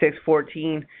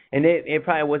 56-14. And it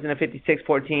probably wasn't a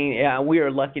 56-14. Yeah, we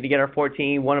were lucky to get our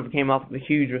 14. One of them came off with a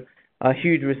huge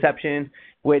reception,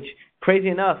 which, crazy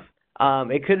enough,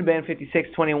 it could have been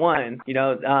 56-21.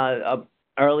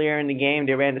 Earlier in the game,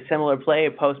 they ran a similar play.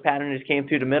 A post pattern just came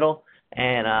through the middle,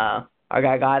 and our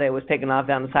guy got it, was taken off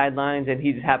down the sidelines, and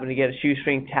he just happened to get a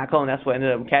shoestring tackle, and that's what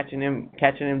ended up catching him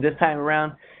this time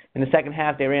around. In the second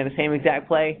half, they ran the same exact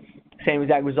play, same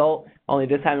exact result, only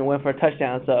this time it went for a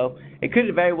touchdown. So it could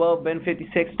have very well been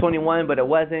 56-21, but it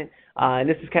wasn't. And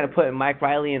this is kind of putting Mike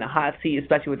Riley in a hot seat,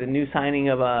 especially with the new signing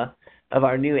of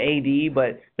our new AD.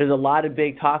 But there's a lot of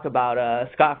big talk about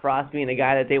Scott Frost being a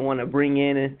guy that they want to bring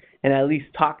in and at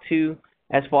least talk to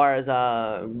as far as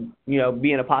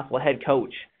being a possible head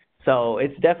coach. So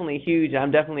it's definitely huge. I'm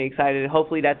definitely excited.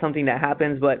 Hopefully that's something that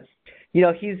happens. But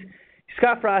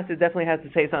Scott Frost definitely has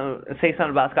to say something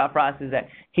about Scott Frost is that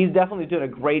he's definitely doing a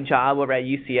great job over at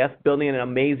UCF, building an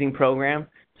amazing program.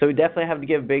 So we definitely have to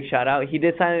give a big shout out. He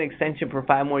did sign an extension for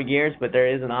 5 more years, but there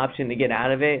is an option to get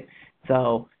out of it.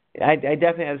 So I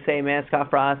definitely have to say, man,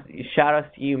 Scott Frost, shout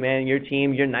outs to you, man. Your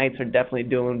team, your Knights are definitely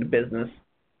doing the business.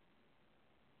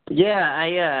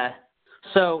 Yeah,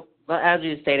 so as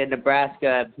you stated,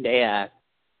 Nebraska,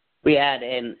 we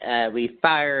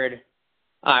fired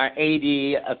our AD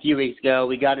a few weeks ago.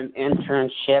 We got an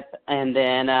internship, and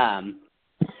then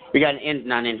we got an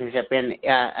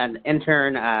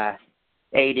intern AD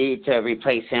to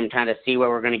replace him, trying to see where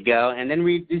we're going to go. And then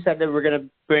we decided we're going to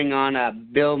bring on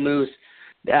Bill Moose,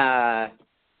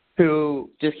 who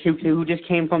just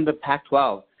came from the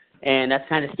Pac-12, and that's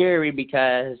kind of scary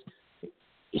because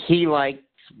he likes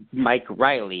Mike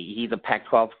Riley. He's a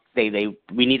Pac-12.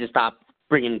 We need to stop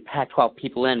bringing Pac-12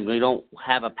 people in. We don't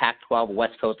have a Pac-12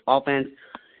 West Coast offense.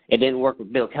 It didn't work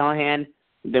with Bill Callahan.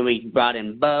 Then we brought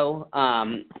in Bo.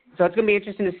 So it's going to be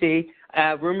interesting to see.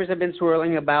 Rumors have been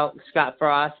swirling about Scott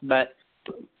Frost, but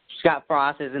Scott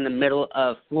Frost is in the middle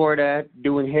of Florida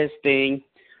doing his thing.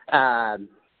 So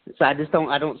I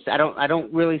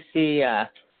don't really see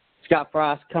Scott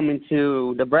Frost coming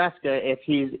to Nebraska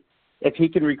if he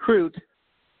can recruit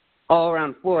all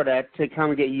around Florida to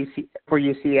come get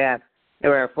UCF,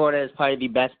 where Florida is probably the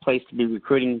best place to be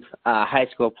recruiting high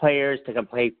school players to come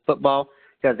play football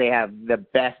because they have the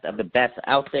best of the best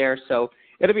out there. So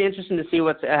it'll be interesting to see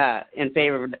what's in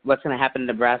favor of what's going to happen in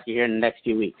Nebraska here in the next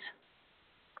few weeks.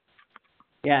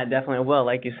 Yeah, definitely will,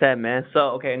 like you said, man.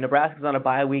 So, okay, Nebraska's on a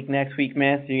bye week next week,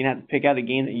 man, so you're going to have to pick out a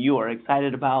game that you are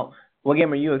excited about. What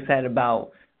game are you excited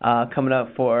about coming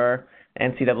up for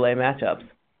NCAA matchups?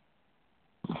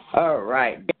 All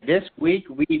right. This week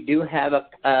we do have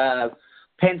a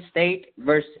Penn State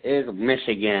versus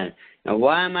Michigan. Now,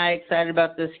 why am I excited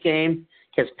about this game?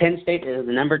 Because Penn State is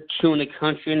number 2 in the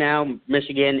country now.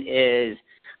 Michigan is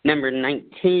number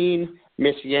 19.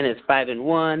 Michigan is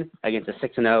 5-1 against a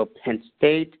 6-0 Penn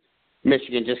State.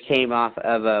 Michigan just came off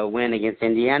of a win against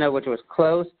Indiana, which was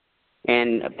close,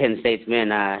 and Penn State's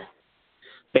been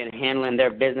handling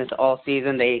their business all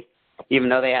season. Even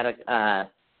though they had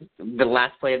the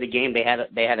last play of the game, they had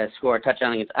to score a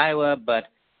touchdown against Iowa, but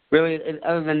really,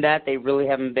 other than that, they really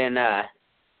haven't been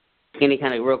any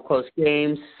kind of real close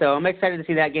games. So I'm excited to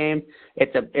see that game.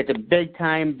 It's a big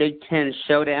time Big Ten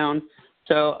showdown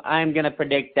So I'm going to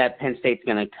predict that Penn State's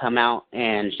going to come out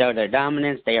and show their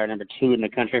dominance. They are number 2 in the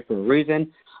country for a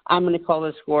reason. I'm going to call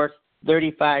this score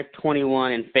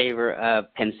 35-21 in favor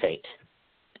of Penn State.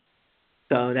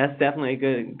 So that's definitely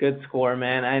a good score,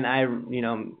 man. And I'm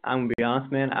gonna be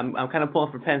honest, man. I'm kind of pulling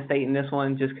for Penn State in this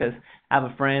one just because I have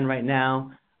a friend right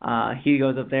now. He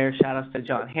goes up there. Shout outs to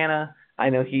John Hanna.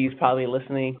 I know he's probably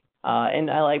listening. And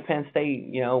I like Penn State.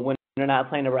 When they're not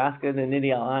playing Nebraska, the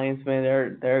Nittany Lions,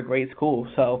 man, they're a great school.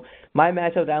 So my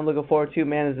matchup that I'm looking forward to,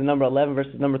 man, is the number 11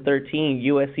 versus number 13,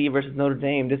 USC versus Notre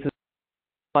Dame. This is a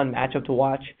fun matchup to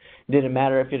watch. It didn't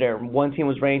matter if one team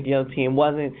was ranked, the other team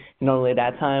wasn't. Normally at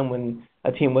that time when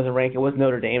a team wasn't ranked, it was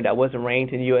Notre Dame that wasn't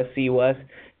ranked, and USC was.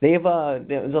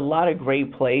 There's a lot of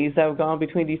great plays that have gone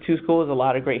between these two schools, a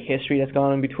lot of great history that's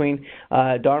gone in between.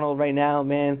 Darnold right now,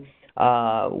 man,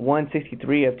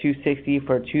 163 of 260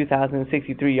 for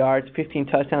 2,063 yards, 15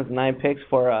 touchdowns and 9 picks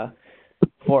for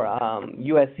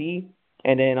USC.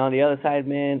 And then on the other side,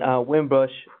 man,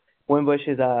 Wimbush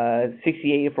is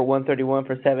 68 for 131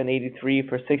 for 783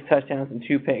 for 6 touchdowns and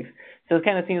 2 picks. So it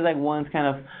kind of seems like one's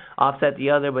kind of offset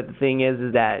the other, but the thing is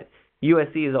that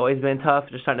USC has always been tough.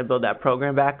 They're starting to build that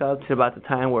program back up to about the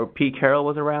time where Pete Carroll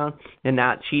was around and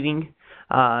not cheating.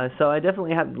 So I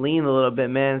definitely have to lean a little bit,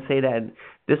 man, and say that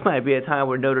this might be a time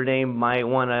where Notre Dame might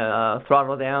want to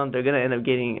throttle down. They're going to end up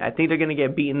I think they're going to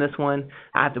get beaten this one.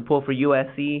 I have to pull for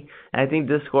USC. And I think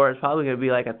this score is probably going to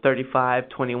be like a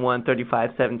 35-21,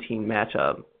 35-17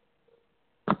 matchup.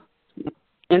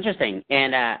 Interesting,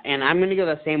 and I'm going to go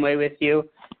the same way with you,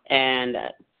 and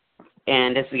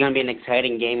this is going to be an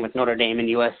exciting game with Notre Dame and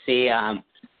USC.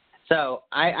 So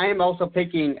I am also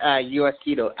picking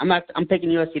USC to. I'm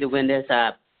picking USC to win this,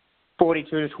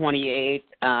 42-28.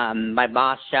 My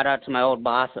boss, shout out to my old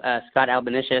boss, Scott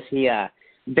Albanisius. He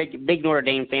big Notre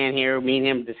Dame fan here. Me and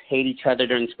him just hate each other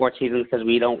during sports seasons because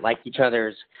we don't like each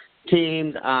other's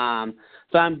teams.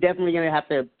 So I'm definitely going to have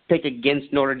to pick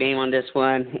against Notre Dame on this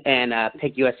one and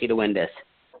pick USC to win this.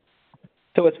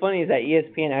 So what's funny is that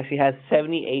ESPN actually has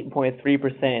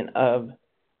 78.3% of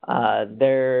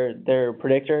their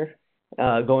predictor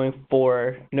going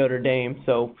for Notre Dame.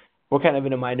 So we're kind of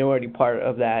in a minority part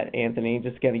of that, Anthony.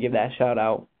 Just going to give that shout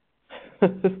out.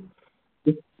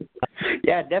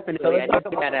 Yeah, definitely. I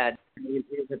think we had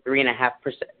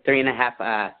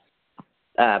 3.5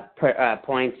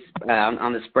 points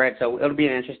on the spread, so it'll be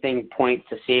an interesting point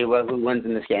to see who wins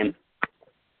in this game.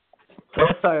 So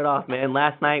let's start it off, man.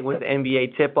 Last night was the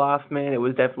NBA tip-off, man. It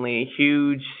was definitely a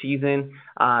huge season,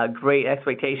 great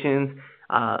expectations,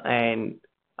 and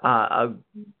a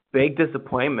big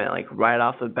disappointment, like right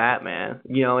off the bat, man.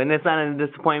 And it's not a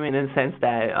disappointment in the sense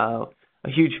that a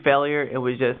huge failure. It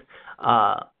was just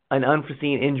an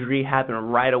unforeseen injury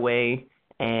happened right away,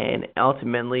 and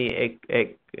ultimately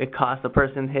it cost the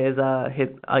person his a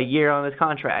year on his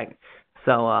contract.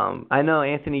 So I know,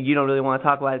 Anthony, you don't really want to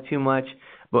talk about it too much,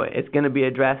 but it's going to be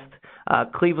addressed.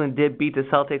 Cleveland did beat the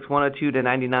Celtics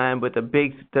 102-99, but the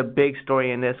big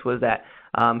story in this was that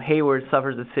Hayward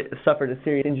suffered a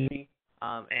serious injury,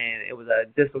 and it was a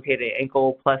dislocated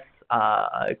ankle plus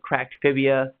a cracked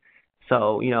fibula.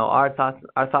 So our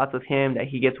thoughts with him that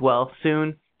he gets well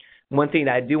soon. One thing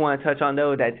that I do want to touch on,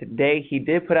 though, that today he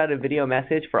did put out a video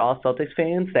message for all Celtics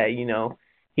fans that,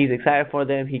 he's excited for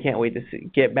them. He can't wait to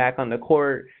get back on the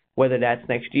court, whether that's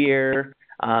next year.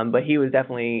 But he was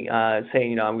definitely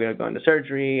saying, I'm going to go into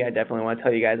surgery. I definitely want to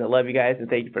tell you guys I love you guys and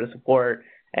thank you for the support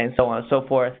and so on and so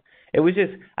forth. It was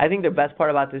just, I think the best part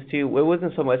about this, too, it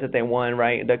wasn't so much that they won,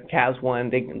 right? The Cavs won,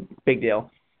 big deal.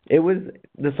 It was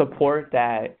the support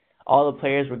that all the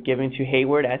players were giving to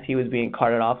Hayward as he was being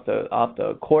carted off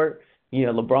the court.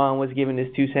 LeBron was giving his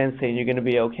 2 cents, saying you're going to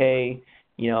be okay.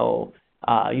 You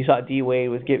saw D Wade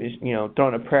was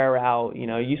throwing a prayer out.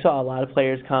 You saw a lot of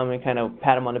players come and kind of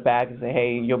pat him on the back and say,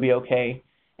 hey, you'll be okay,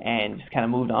 and just kind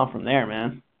of moved on from there,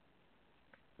 man.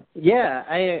 Yeah,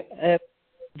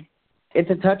 it's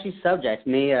a touchy subject.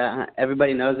 Me,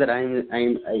 everybody knows that I'm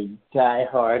a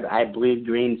die-hard, I believe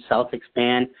green Celtics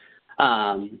fan.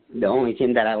 The only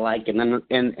team that I like in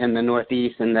the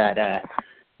Northeast and that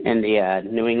in the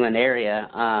New England area.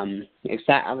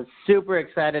 I was super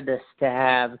excited to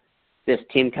have this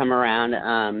team come around.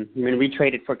 When we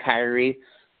traded for Kyrie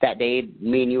that day,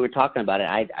 me and you were talking about it.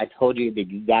 I told you the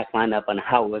exact lineup on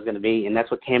how it was going to be, and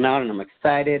that's what came out, and I'm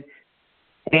excited.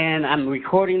 And I'm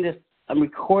recording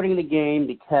the game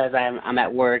because I'm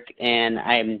at work and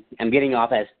I'm getting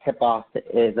off as tip-off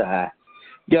is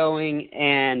going,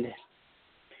 and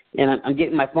I'm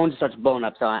getting, my phone just starts blowing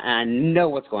up, so I know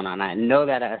what's going on. I know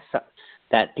that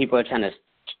people are trying to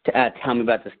tell me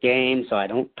about this game, so I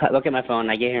don't look at my phone.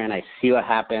 I get here and I see what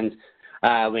happens.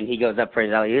 when he goes up for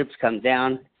his alley-oops, comes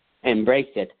down and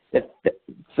breaks it.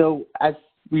 So as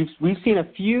we've seen a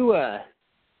few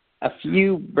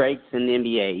breaks in the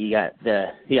NBA. You got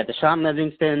the Sean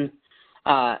Livingston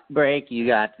break. You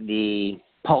got the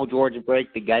Paul George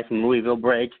break, the guy from Louisville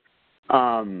break.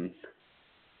 And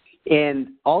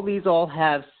all these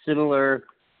have similar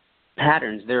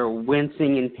patterns. They're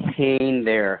wincing in pain.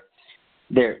 They're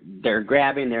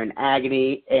grabbing. They're in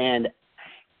agony. And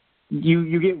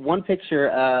you get one picture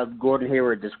of Gordon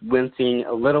Hayward just wincing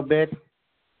a little bit,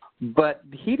 but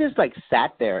he just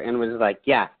sat there and was like,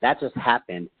 yeah, that just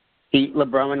happened. When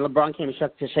LeBron came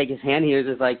to shake his hand, he was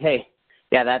just like, hey,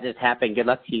 yeah, that just happened. Good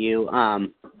luck to you.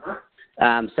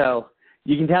 So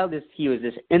you can tell he was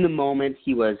just in the moment.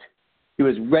 He was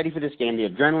ready for this game. The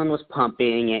adrenaline was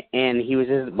pumping, and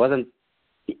it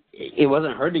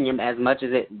wasn't hurting him as much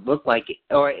as it looked like,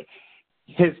 or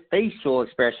his facial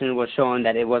expression was showing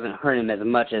that it wasn't hurting him as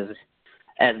much as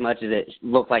it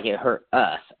looked like it hurt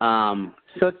us.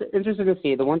 So it's interesting to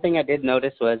see. The one thing I did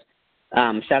notice was,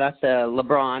 shout out to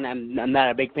LeBron. I'm not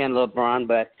a big fan of LeBron,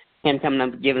 but him coming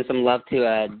up giving some love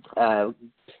to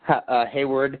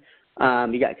Hayward.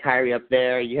 You got Kyrie up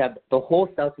there. You have the whole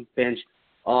Celtics bench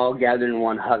all gathered in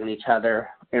one, hugging each other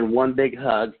in one big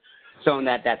hug, showing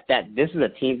that this is a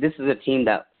team. This is a team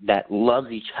that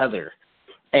loves each other,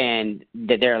 and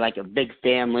that they're like a big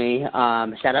family.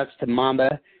 Shout outs to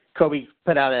Mamba. Kobe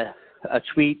put out a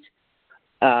tweet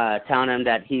telling him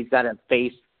that he's got to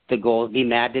face the goals, be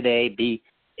mad today, be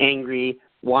angry,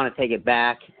 want to take it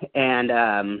back, and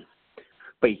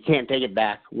but you can't take it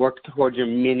back. Work towards your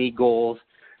mini goals,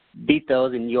 beat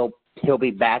those, and he'll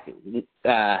be back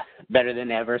better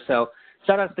than ever. So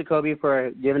shout out to Kobe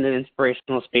for giving an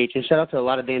inspirational speech, and shout out to a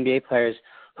lot of the NBA players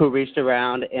who reached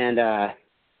around and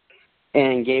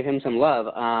gave him some love.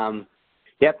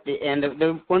 Yep, and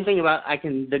the one thing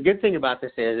the good thing about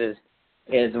this is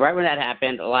right when that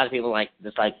happened, a lot of people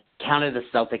counted the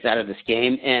Celtics out of this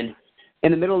game, and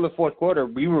in the middle of the fourth quarter,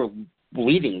 we were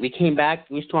leading. We came back,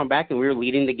 we stormed back, and we were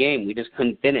leading the game. We just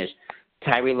couldn't finish.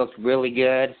 Kyrie looked really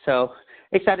good, so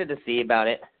excited to see about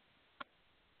it.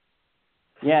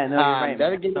 Yeah, no, you're right.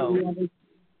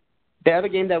 The other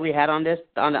game that we had on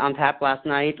tap last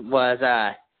night was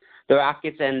the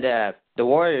Rockets and the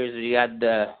Warriors. You had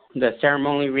the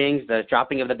ceremony rings, the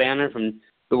dropping of the banner from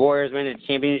the Warriors winning the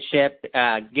championship.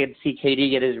 Get to see KD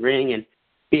get his ring and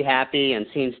be happy, and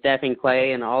seeing Steph and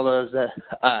Clay and all the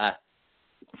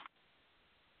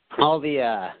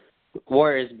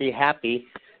Warriors be happy.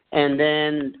 And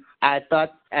then I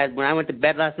thought, when I went to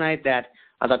bed last night, that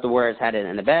I thought the Warriors had it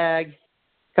in the bag.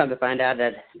 Come to find out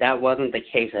that wasn't the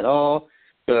case at all.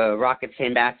 The Rockets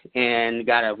came back and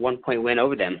got a 1-point win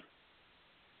over them.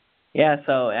 Yeah,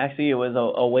 so actually it was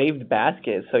a waved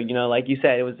basket. So, like you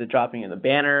said, it was the dropping of the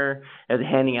banner, it was the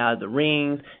handing out of the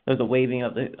rings, it was the waving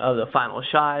of the final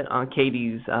shot on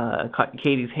Katie's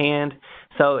hand.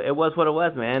 So it was what it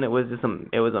was, man. It was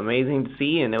it was amazing to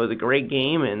see, and it was a great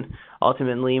game. And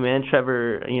ultimately, man,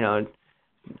 Trevor, it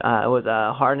was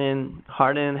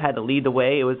Harden had to lead the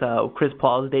way. It was Chris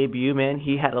Paul's debut, man.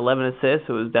 He had 11 assists.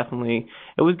 It was good,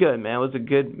 man. It was a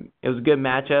good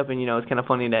matchup, and it's kind of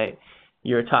funny that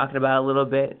you were talking about a little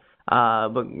bit.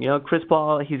 But Chris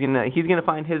Paul, he's gonna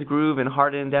find his groove, and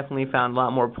Harden definitely found a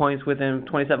lot more points with him,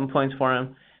 27 points for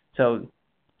him. So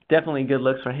definitely good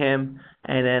looks for him.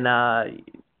 And then I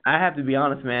have to be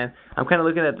honest, man, I'm kind of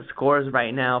looking at the scores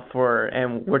right now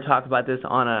and we're talking about this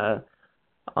on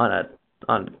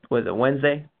was it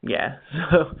Wednesday? Yeah.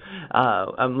 So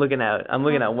I'm looking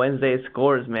at Wednesday's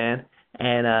scores, man,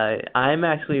 and I'm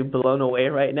actually blown away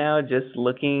right now just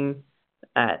looking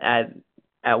at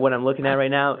what I'm looking at right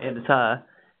now. And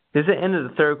this is the end of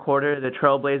the third quarter. The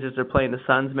Trailblazers are playing the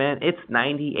Suns, man. It's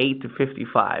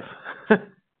 98-55.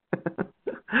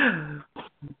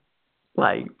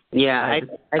 I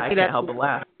can't help but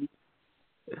laugh.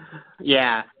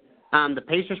 Yeah. The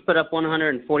Pacers put up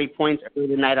 140 points early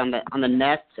tonight on the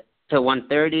Nets to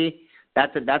 130.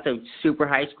 That's a super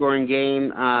high scoring game.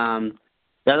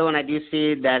 The other one I do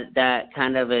see that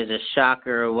kind of is a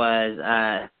shocker was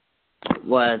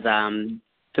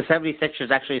the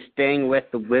 76ers actually staying with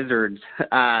the Wizards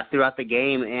throughout the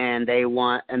game, and they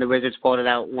won, and the Wizards pulled it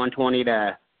out 120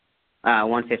 to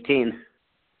 115.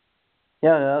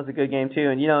 Yeah, that was a good game too.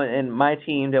 And and my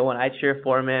team, the one I cheer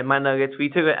for, man, my Nuggets, we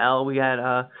took an L. We had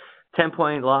a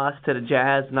 10-point loss to the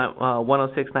Jazz,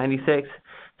 106-96.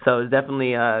 So it was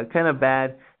definitely kind of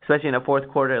bad, especially in the fourth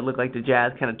quarter. It looked like the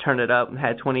Jazz kind of turned it up and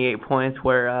had 28 points,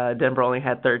 where Denver only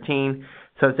had 13.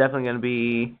 So it's definitely going to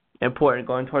be important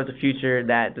going towards the future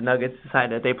that the Nuggets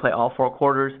decide that they play all four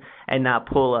quarters and not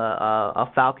pull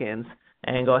a Falcons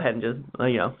and go ahead and just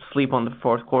sleep on the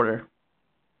fourth quarter.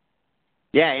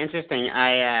 Yeah, interesting.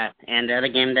 And the other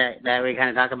game that we kind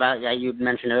of talked about that you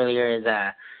mentioned earlier is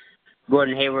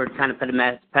Gordon Hayward kind of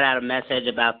put out a message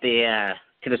about the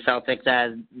to the Celtics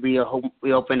as we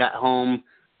opened at home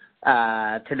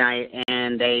tonight,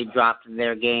 and they dropped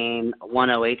their game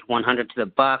 108-100 to the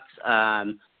Bucks.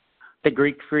 The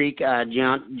Greek Freak,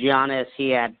 Giannis, he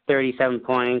had 37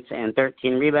 points and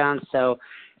 13 rebounds. So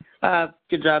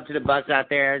good job to the Bucks out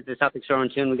there. The Celtics are on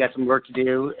tune. We got some work to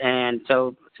do, and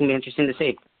so it's gonna be interesting to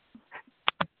see.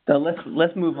 So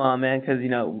let's move on, man, because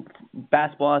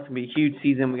basketball is gonna be a huge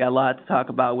season. We got a lot to talk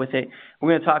about with it.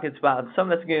 We're gonna talk about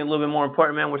something that's getting a little bit more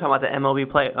important, man. We're talking about the MLB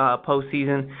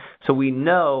postseason. So we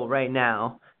know right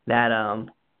now that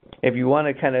if you want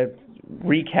to kind of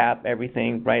recap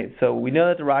everything, right? So we know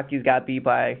that the Rockies got beat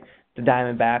by the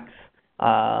Diamondbacks,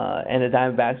 and the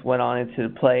Diamondbacks went on into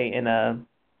the play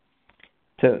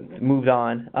moved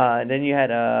on. Then you had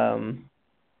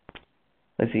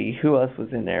let's see, who else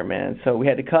was in there, man? So we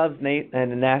had the Cubs, Nate,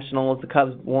 and the Nationals. The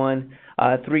Cubs won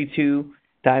 3-2.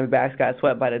 Diamondbacks got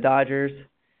swept by the Dodgers.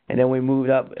 And then we moved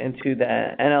up into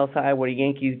the NL side where the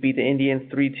Yankees beat the Indians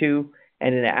 3-2.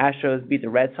 And then the Astros beat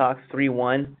the Red Sox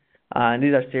 3-1.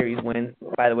 These are series wins,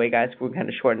 by the way, guys. We're kind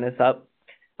of shortening this up.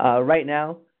 Right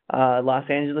now, Los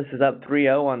Angeles is up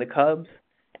 3-0 on the Cubs.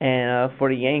 And for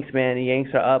the Yanks, man, the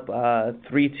Yanks are up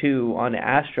 3-2 on the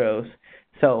Astros.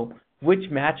 So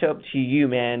which matchup to you,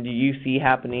 man, do you see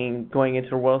happening going into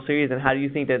the World Series, and how do you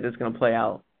think that it's going to play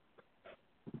out?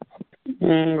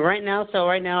 Right now,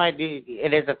 I do.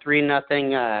 It is a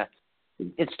 3-0.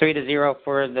 It's 3-0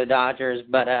 for the Dodgers,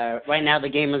 but right now the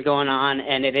game is going on,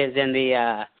 and it is in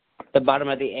the bottom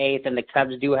of the eighth, and the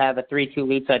Cubs do have a 3-2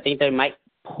 lead, so I think they might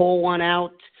pull one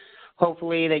out.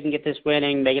 Hopefully they can get this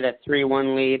winning. They get a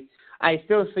 3-1 lead. I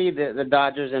still see the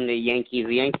Dodgers and the Yankees.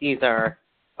 The Yankees are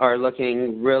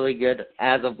looking really good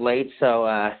as of late, so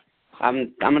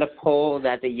I'm going to pull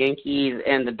that the Yankees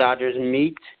and the Dodgers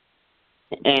meet,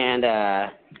 and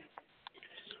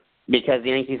because the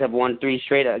Yankees have won 3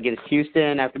 straight against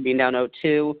Houston after being down 0-2.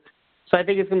 So I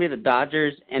think it's going to be the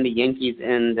Dodgers and the Yankees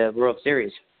in the World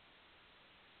Series.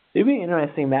 It'd be an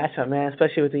interesting matchup, man,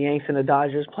 especially with the Yanks and the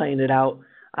Dodgers playing it out.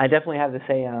 I definitely have to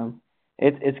say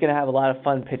it's going to have a lot of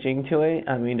fun pitching to it.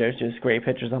 I mean, there's just great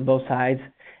pitchers on both sides,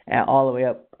 and all the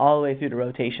way through the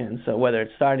rotation. So whether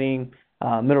it's starting,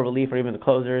 middle relief, or even the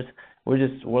closers,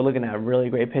 we're looking at really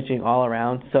great pitching all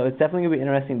around. So it's definitely going to be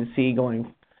interesting to see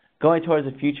going towards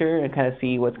the future and kind of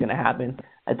see what's going to happen.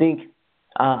 I think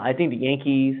the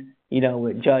Yankees,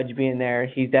 with Judge being there,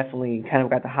 he's definitely kind of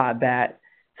got the hot bat.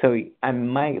 So I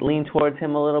might lean towards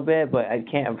him a little bit, but I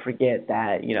can't forget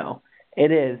that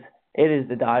it is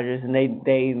the Dodgers, and they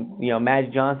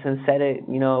Magic Johnson said it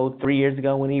 3 years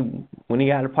ago when he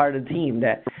got a part of the team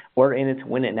that we're in it to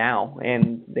win it now,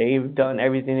 and they've done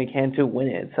everything they can to win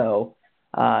it. So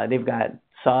they've got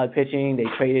solid pitching. They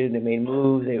traded, they made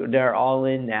moves. They're all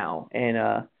in now, and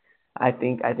I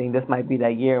think this might be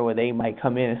that year where they might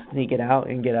come in and sneak it out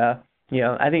and get a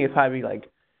I think it's probably like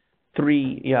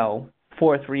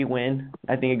 4-3 win.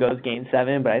 I think it goes Game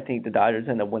 7, but I think the Dodgers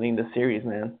end up winning the series,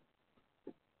 man.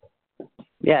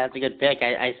 Yeah, that's a good pick.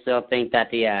 I still think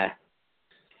that the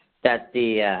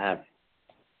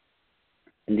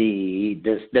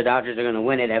Dodgers are going to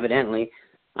win it. Evidently,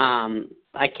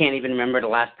 I can't even remember the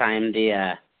last time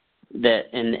in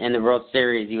the World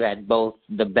Series you had both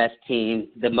the best team,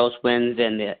 the most wins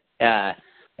in the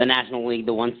National League,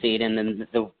 the 1 seed, and then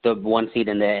the 1 seed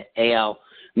in the AL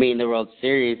meeting the World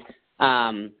Series.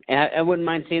 And I wouldn't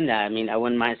mind seeing that. I mean, I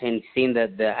wouldn't mind seeing the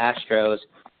Astros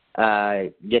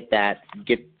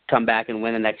come back and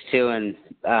win the next 2 and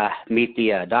meet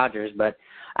the Dodgers. But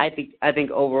I think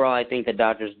overall, I think the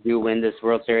Dodgers do win this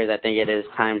World Series. I think it is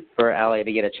time for LA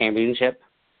to get a championship.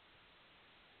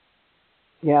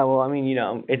 Yeah, well, I mean,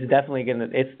 it's definitely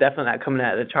not coming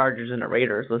out of the Chargers and the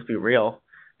Raiders. Let's be real,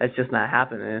 that's just not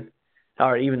happening,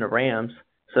 or even the Rams.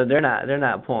 So they're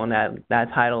not pulling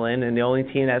that title in, and the only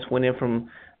team that's winning from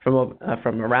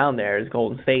around there is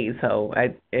Golden State. So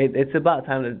it's about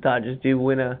time that the Dodgers do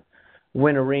win a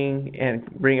ring and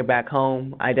bring it back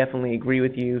home. I definitely agree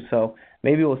with you. So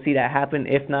maybe we'll see that happen.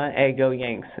 If not, hey, go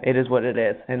Yanks. It is what it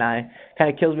is. And I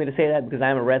kind of kills me to say that because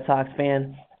I'm a Red Sox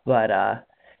fan, but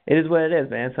it is what it is,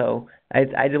 man. So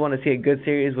I just want to see a good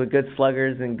series with good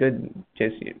sluggers and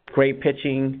just great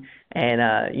pitching and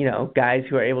guys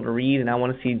who are able to read. And I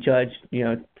want to see Judge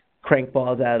crank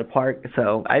balls out of the park.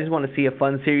 So I just want to see a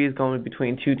fun series going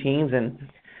between 2 teams, and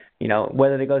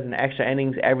whether it goes into extra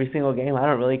innings every single game, I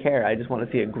don't really care. I just want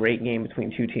to see a great game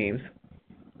between 2 teams.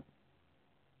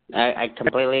 I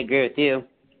completely agree with you.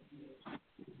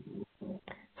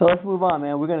 So let's move on,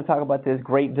 man. We're going to talk about this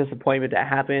great disappointment that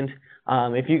happened.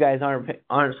 If you guys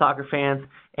aren't soccer fans,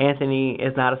 Anthony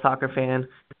is not a soccer fan.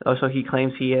 Also, he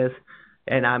claims he is,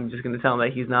 and I'm just going to tell him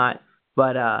that he's not.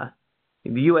 But the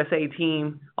USA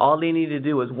team, all they need to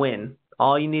do was win.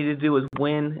 All you need to do is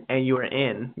win, and you're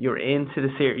in. You're into the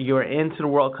series. You're into the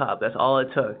World Cup. That's all it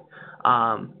took.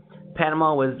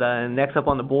 Panama was next up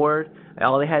on the board.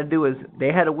 All they had to do was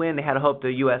they had to win. They had to hope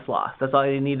the U.S. lost. That's all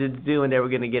they needed to do, and they were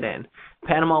going to get in.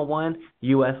 Panama won.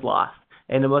 U.S. lost.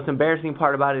 And the most embarrassing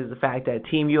part about it is the fact that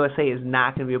Team USA is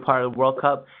not going to be a part of the World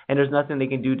Cup, and there's nothing they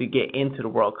can do to get into the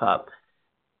World Cup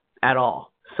at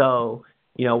all. So,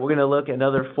 we're going to look at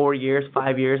another 4 years,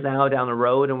 5 years now down the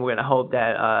road, and we're going to hope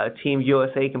that Team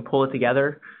USA can pull it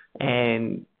together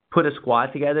and put a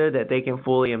squad together that they can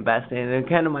fully invest in. And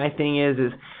kind of my thing is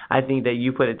I think that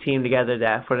you put a team together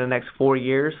that for the next 4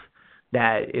 years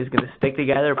that is going to stick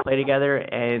together, play together,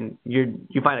 and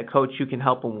you find a coach who can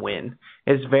help them win.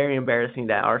 It's very embarrassing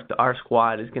that our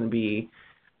squad is going to be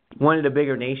one of the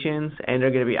bigger nations, and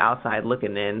they're going to be outside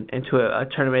looking into a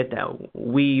tournament that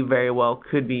we very well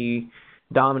could be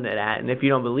dominant at. And if you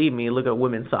don't believe me, look at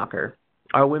women's soccer.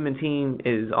 Our women's team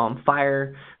is on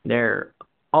fire. They're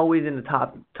always in the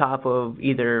top of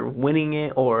either winning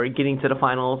it or getting to the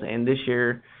finals, and this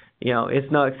year,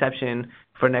 it's no exception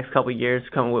for the next couple of years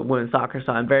coming with women's soccer.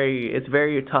 So it's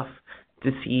very tough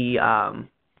to see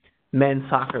men's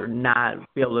soccer not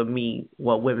be able to meet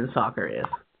what women's soccer is.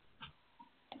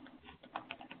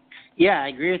 Yeah, I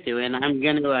agree with you, and I'm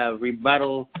going to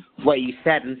rebuttal what you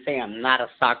said and say I'm not a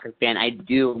soccer fan. I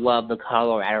do love the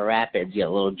Colorado Rapids, you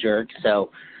little jerk.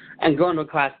 So I'm going to a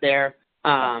class there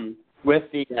with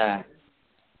the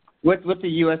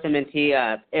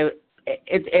USMNT. It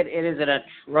is an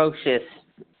atrocious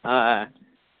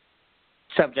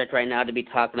subject right now to be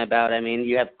talking about. I mean,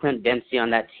 you have Clint Dempsey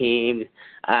on that team,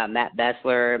 Matt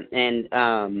Bessler, and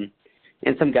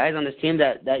some guys on this team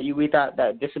that we thought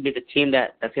that this would be the team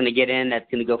that's going to get in, that's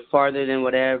going to go farther than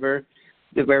whatever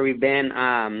where we've been,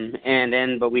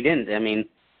 but we didn't. I mean,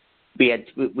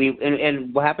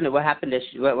 what happened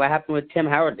with Tim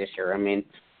Howard this year? I mean,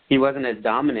 he wasn't as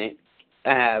dominant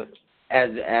as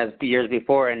the years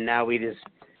before, and now we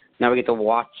get to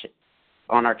watch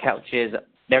on our couches.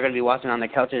 They're going to be watching on the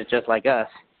couches just like us.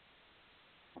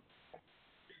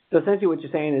 So essentially what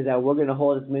you're saying is that we're going to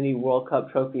hold as many World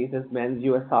Cup trophies as men's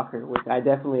U.S. soccer, which I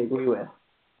definitely agree with.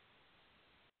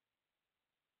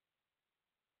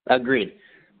 Agreed.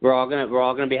 We're all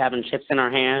gonna be having chips in our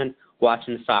hand,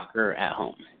 watching soccer at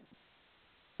home.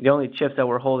 The only chips that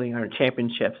we're holding are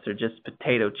championships. They're just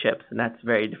potato chips, and that's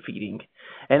very defeating.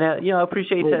 And I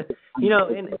appreciate that.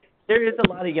 And there is a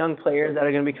lot of young players that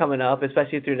are going to be coming up,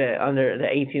 especially through the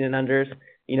 18 and unders.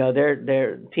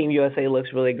 Their Team USA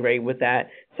looks really great with that.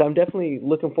 So I'm definitely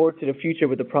looking forward to the future.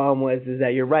 But the problem is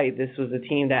that you're right. This was a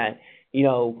team that,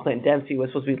 Clint Dempsey was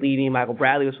supposed to be leading, Michael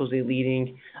Bradley was supposed to be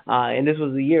leading, and this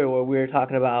was the year where we were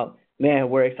talking about, man,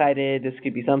 we're excited, this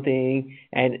could be something,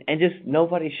 and just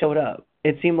nobody showed up.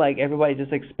 It seemed like everybody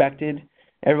just expected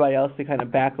everybody else to kind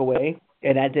of back away,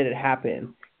 and that didn't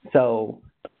happen. So,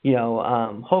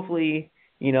 hopefully,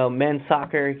 men's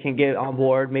soccer can get on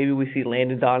board. Maybe we see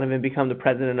Landon Donovan become the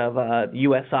president of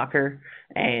U.S. Soccer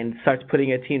and starts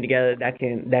putting a team together that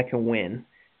can win.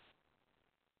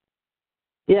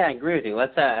 Yeah, I agree with you.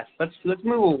 Let's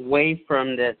move away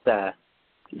from the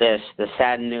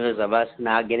sad news of us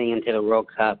now getting into the World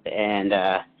Cup, and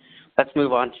let's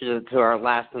move on to our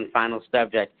last and final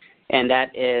subject, and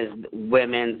that is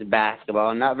women's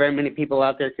basketball. Not very many people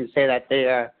out there can say that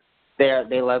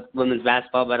they love women's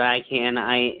basketball, but I can.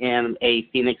 I am a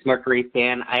Phoenix Mercury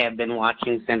fan. I have been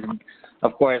watching since,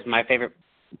 of course, my favorite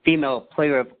female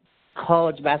player of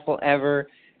college basketball ever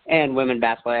and women's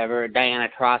basketball ever, Diana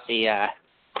Taurasi.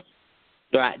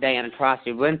 Diana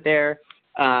Taurasi went there.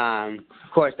 Of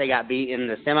course, they got beat in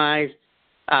the semis.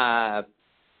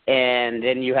 And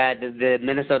then you had the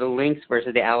Minnesota Lynx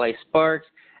versus the LA Sparks.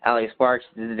 LA Sparks,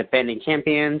 the defending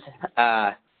champions.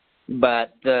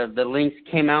 But the Lynx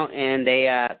came out and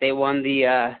they won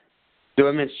the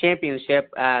women's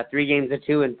championship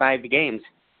 3-2 in 5 games.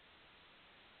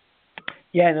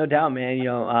 Yeah, no doubt, man.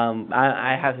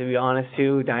 I have to be honest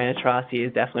too. Diana Taurasi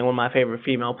is definitely one of my favorite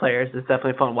female players. It's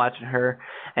definitely fun watching her.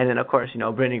 And then of course,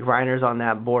 Brittany Griner's on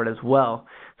that board as well.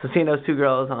 So seeing those two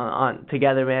girls on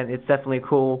together, man, it's definitely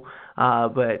cool.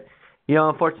 But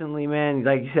unfortunately, man,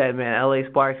 like you said, man, LA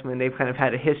Sparks, man, they've kind of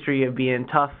had a history of being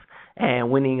tough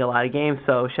and winning a lot of games.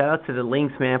 So shout out to the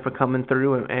Lynx, man, for coming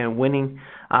through and winning.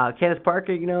 Candace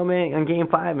Parker, man, in Game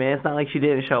 5, man, it's not like she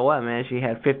didn't show up, man. She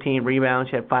had 15 rebounds,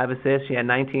 she had 5 assists, she had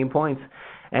 19 points,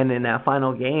 and in that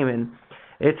final game. And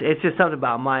It's just something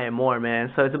about Maya Moore,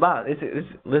 man. So it's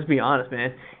let's be honest,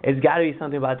 man. It's got to be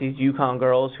something about these UConn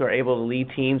girls who are able to lead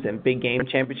teams in big game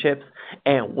championships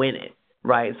and win it,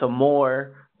 right? So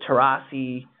Moore,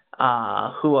 Tarasi,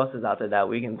 who else is out there that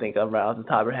we can think of right off the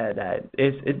top of our head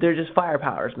they're just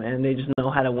firepowers, man. They just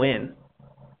know how to win.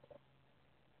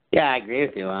 Yeah, I agree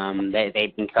with you.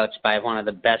 They've been coached by one of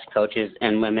the best coaches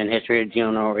in women history,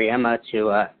 Gino Auriemma,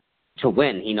 to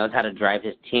win. He knows how to drive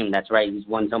his team. That's right. He's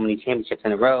won so many championships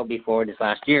in a row before this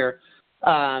last year.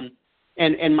 And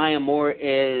Maya Moore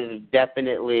is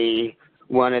definitely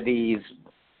one of these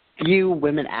few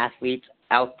women athletes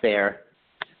out there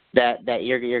that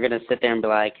you're going to sit there and be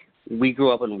like, we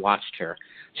grew up and watched her.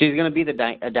 She's going to be the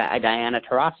Diana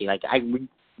Taurasi. Like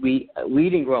we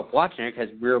didn't grow up watching her because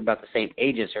we were about the same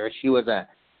age as her. She was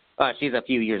she's a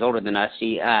few years older than us.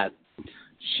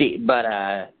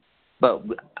 But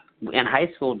in high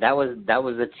school that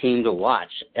was a team to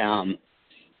watch.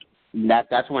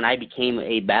 That's when I became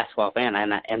a basketball fan,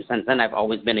 and since then I've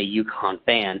always been a UConn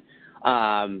fan.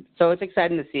 So it's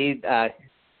exciting to see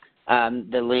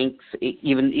the Lynx,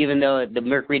 even though the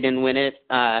Mercury didn't win it,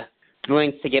 the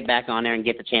Lynx to get back on there and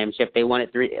get the championship. They won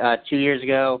it 2 years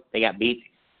ago. They got beat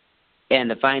in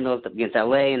the finals against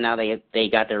LA, and now they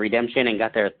got their redemption and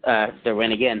got their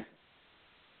win again.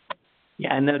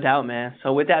 Yeah, no doubt, man.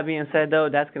 So with that being said, though,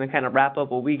 that's going to kind of wrap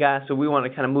up what we got. So we want to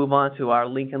kind of move on to our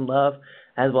Lincoln Love,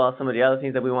 as well as some of the other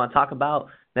things that we want to talk about.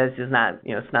 That's just not,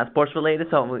 it's not sports related.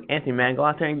 So Anthony, man, go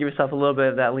out there and give yourself a little bit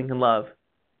of that Lincoln Love.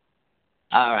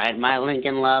 All right, my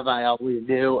Lincoln Love, I always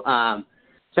do.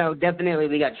 So definitely,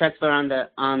 we got Trexler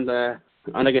on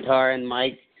the guitar and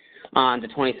mic on the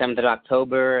 27th of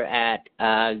October at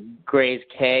Gray's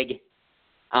Keg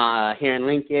here in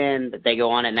Lincoln. They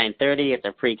go on at 9:30. It's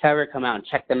a free cover. Come out and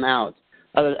check them out.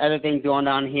 Other things going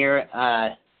on here.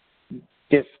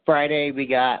 This Friday, we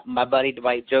got my buddy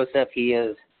Dwight Joseph. He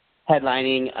is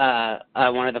headlining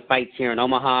one of the fights here in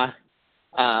Omaha.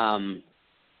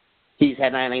 He's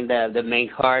headlining the main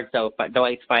card, so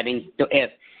Dwight's fighting.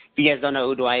 If you guys don't know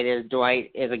who Dwight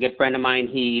is a good friend of mine.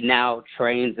 He now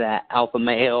trains at Alpha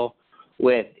Male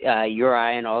with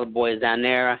Uri and all the boys down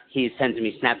there. He sends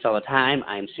me snaps all the time.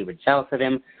 I'm super jealous of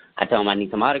him. I tell him I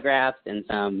need some autographs and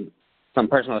some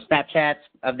personal Snapchats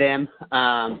of them.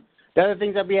 The other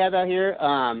things that we have out here,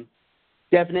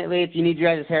 definitely if you need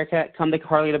your guys' haircut, come to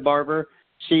Carly the Barber.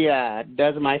 She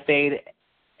does my fade.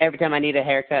 Every time I need a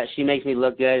haircut, she makes me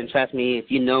look good. And trust me, if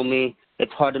you know me,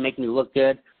 it's hard to make me look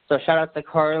good. So shout out to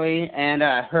Carly and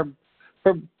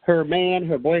her man,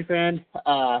 her boyfriend,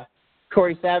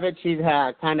 Corey Savage. He's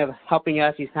kind of helping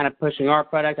us. He's kind of pushing our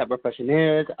product. We're pushing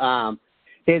his.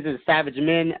 His is Savage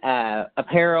Men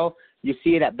apparel. You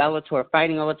see it at Bellator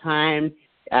Fighting all the time.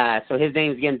 So his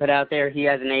name's getting put out there. He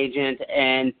has an agent,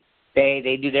 and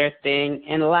they do their thing.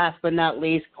 And last but not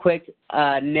least,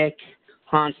 Nick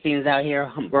Honstein's out here.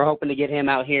 We're hoping to get him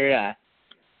out here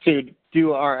to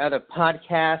do our other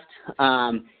podcast.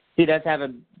 He does have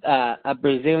a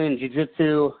Brazilian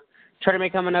Jiu-Jitsu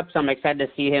tournament coming up, so I'm excited to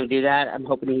see him do that. I'm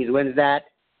hoping he wins that.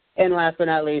 And last but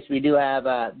not least, we do have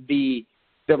the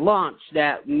launch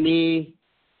that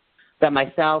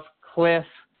myself, Cliff,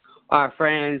 our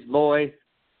friends, Lloyd,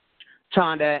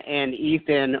 Chanda, and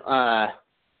Ethan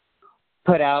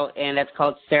put out, and that's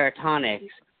called Serotonix.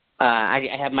 I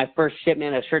have my first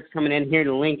shipment of shirts coming in here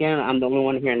to Lincoln. I'm the only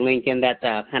one here in Lincoln that's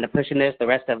kind of pushing this. The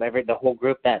rest of the whole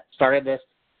group that started this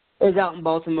is out in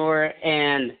Baltimore,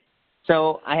 and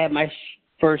so I have my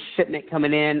first shipment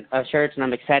coming in of shirts, and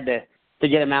I'm excited to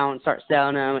get them out and start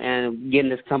selling them and getting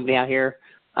this company out here.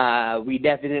 We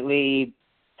definitely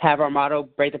have our motto,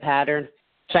 break the pattern.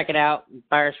 Check it out,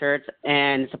 buy our shirts,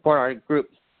 and support our group.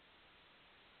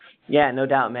 Yeah, no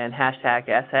doubt, man. Hashtag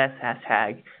SS,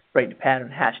 hashtag break the pattern,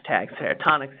 hashtag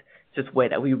Serotonix. Just the way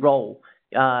that we roll.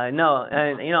 On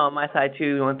my side,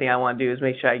 too, one thing I want to do is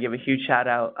make sure I give a huge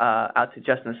shout-out out to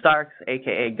Justin Starks,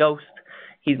 a.k.a. Ghost.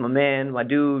 He's my man, my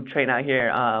dude, training out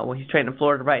here. He's training in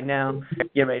Florida right now,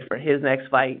 getting ready for his next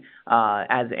fight.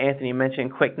 As Anthony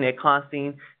mentioned, Nick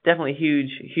Honstein, definitely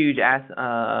huge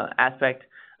aspect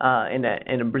in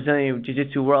the Brazilian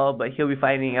Jiu-Jitsu world, but he'll be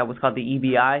fighting what's called the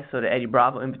EBI, so the Eddie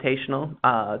Bravo Invitational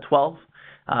 12.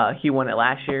 He won it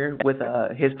last year with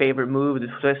his favorite move,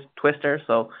 the Twister,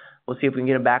 so we'll see if we can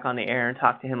get him back on the air and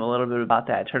talk to him a little bit about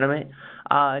that tournament.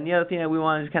 And the other thing that we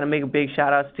want to just kind of make a big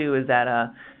shout-outs to is that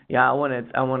I want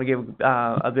to give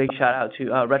a big shout-out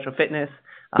to Retro Fitness.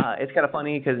 It's kind of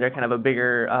funny because they're kind of a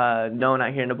bigger known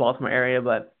out here in the Baltimore area,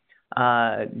 but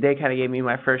they kind of gave me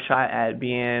my first shot at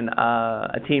being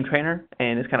a team trainer,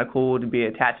 and it's kind of cool to be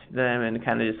attached to them and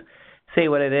kind of just say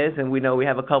what it is. And we know we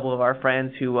have a couple of our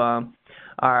friends who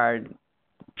are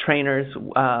trainers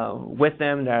with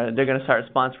them. They're going to start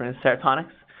sponsoring Serotonix.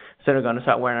 So they're going to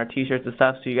start wearing our T-shirts and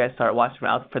stuff. So you guys start watching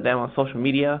out for them on social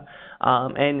media.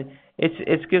 And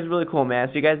it's really cool, man.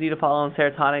 So you guys need to follow on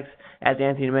Serotonix. As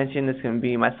Anthony mentioned, it's going to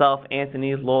be myself,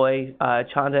 Anthony, Loy,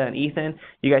 Chanda, and Ethan.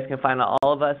 You guys can find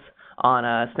all of us on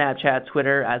Snapchat,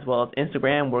 Twitter, as well as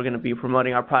Instagram. We're going to be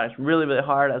promoting our products really, really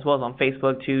hard, as well as on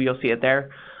Facebook, too. You'll see it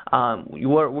there.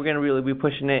 We're going to really be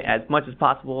pushing it as much as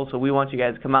possible, so we want you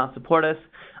guys to come out and support us.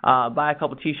 Buy a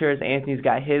couple T-shirts. Anthony's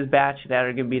got his batch that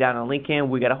are going to be down on LinkedIn.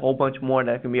 We got a whole bunch more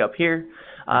that can be up here.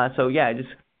 So, yeah, just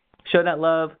show that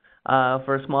love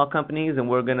for small companies, and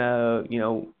we're going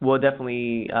to, we'll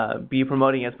definitely be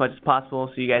promoting as much as possible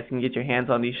so you guys can get your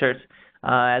hands on these shirts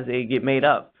as they get made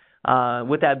up.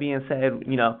 With that being said,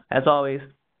 as always,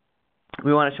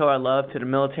 we want to show our love to the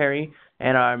military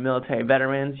and our military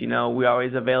veterans. We're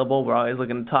always available. We're always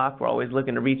looking to talk. We're always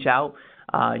looking to reach out.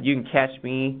 You can catch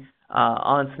me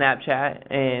on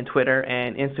Snapchat and Twitter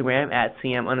and Instagram at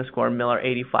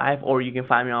CM_Miller85, or you can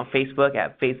find me on Facebook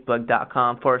at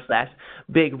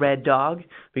facebook.com/Big Red Dog,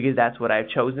 because that's what I've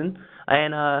chosen.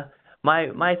 And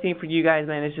my thing for you guys,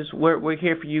 man, is just we're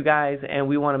here for you guys, and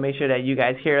we want to make sure that you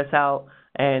guys hear us out,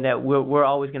 and that we're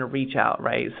always going to reach out,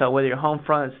 right? So whether you're home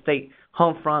front,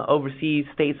 overseas,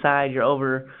 stateside, you're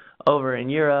over in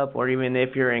Europe, or even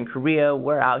if you're in Korea,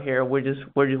 we're out here. We just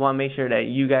want to make sure that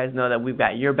you guys know that we've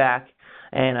got your back.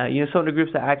 And some of the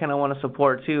groups that I kind of want to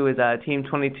support too is Team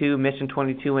 22, Mission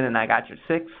 22, and then I Got Your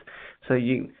 6. So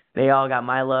they all got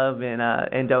my love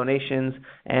and donations,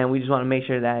 and we just want to make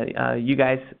sure that you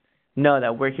guys know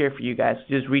that we're here for you guys.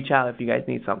 Just reach out if you guys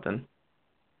need something.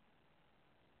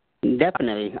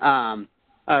 Definitely. All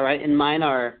right, and mine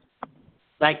are,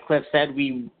 like Cliff said,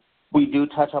 we do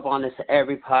touch up on this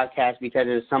every podcast because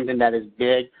it is something that is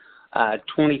big.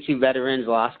 22 veterans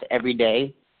lost every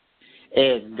day.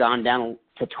 It's gone down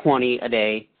to 20 a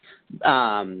day.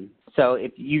 So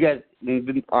if you guys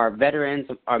are veterans,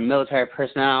 our military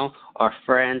personnel, our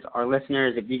friends, our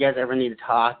listeners, if you guys ever need to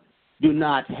talk, do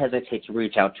not hesitate to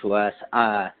reach out to us.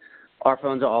 Our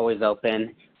phones are always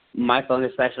open. My phone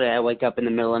especially, I wake up in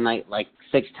the middle of the night like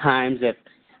 6 times.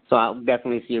 So I'll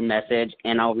definitely see your message,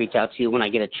 and I'll reach out to you when I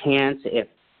get a chance. If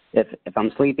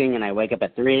I'm sleeping and I wake up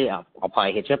at 3, I'll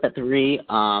probably hit you up at 3.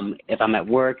 If I'm at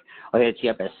work, I'll hit you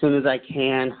up as soon as I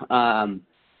can.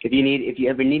 If you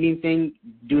ever need anything,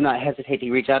 do not hesitate to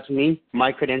reach out to me.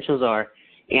 My credentials are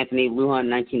Anthony Lujan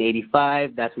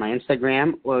 1985. That's my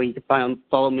Instagram, or you can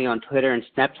follow me on Twitter and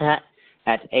Snapchat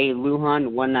at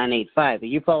alujan1985. If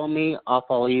you follow me, I'll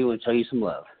follow you and show you some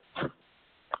love.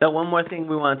 So one more thing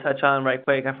we want to touch on right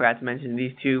quick. I forgot to mention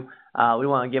these two. We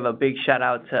want to give a big shout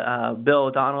out to Bill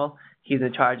O'Donnell. He's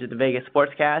in charge of the Vegas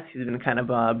Sportscast. He's been kind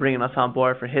of bringing us on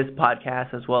board for his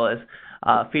podcast, as well as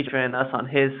featuring us on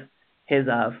his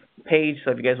page. So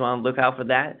if you guys want to look out for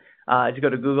that, just go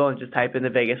to Google and just type in the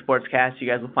Vegas Sportscast. You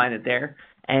guys will find it there.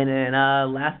 And then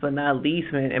last but not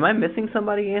least, man, am I missing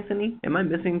somebody, Anthony? Am I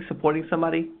missing supporting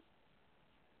somebody?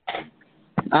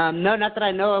 No, not that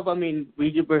I know of. I mean,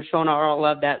 we're showing all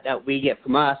love that we get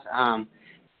from us.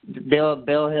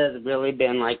 Bill has really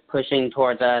been pushing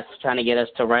towards us, trying to get us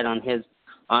to write on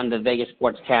the Vegas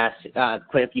Sportscast.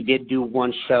 Cliff, you did do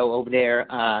one show over there.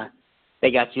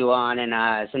 They got you on, and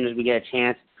as soon as we get a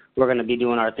chance, we're going to be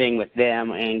doing our thing with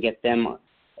them and get them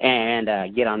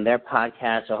and get on their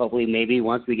podcast. So hopefully, maybe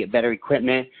once we get better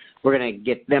equipment, we're going to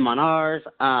get them on ours.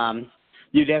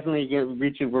 You definitely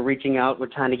we're reaching out. We're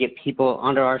trying to get people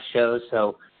onto our show,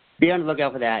 so be on the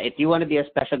lookout for that. If you want to be a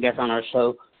special guest on our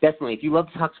show, definitely. If you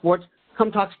love to talk sports,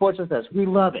 come talk sports with us. We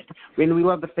love it. We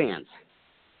love the fans.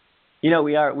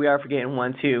 We are forgetting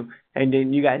one too, and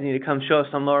then you guys need to come show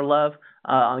us some more love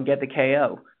on Get the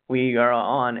KO. We are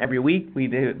on every week. We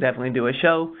definitely do a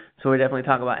show, so we're definitely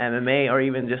talking about MMA, or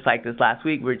even just like this last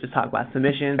week, we were just talking about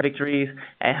submissions, victories,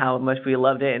 and how much we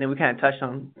loved it. And then we kind of touched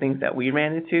on things that we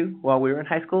ran into while we were in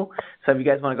high school. So if you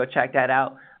guys want to go check that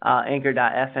out,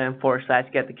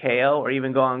 anchor.fm/GetTheKO, or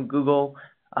even go on Google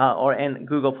or in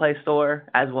Google Play Store,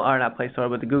 or not Play Store,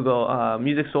 but the Google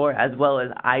Music Store, as well as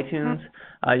iTunes.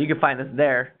 You can find us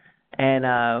there. And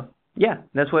yeah,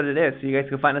 that's what it is. So you guys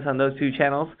can find us on those 2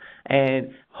 channels.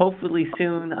 And hopefully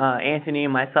soon, Anthony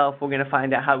and myself, we're going to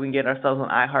find out how we can get ourselves on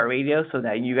iHeartRadio so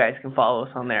that you guys can follow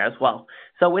us on there as well.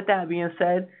 So with that being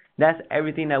said, that's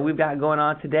everything that we've got going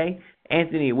on today.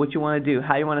 Anthony, what you want to do?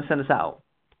 How you want to send us out?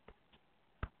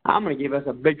 I'm going to give us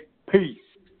a big peace.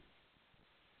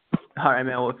 All right,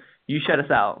 man. Well, you shut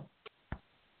us out.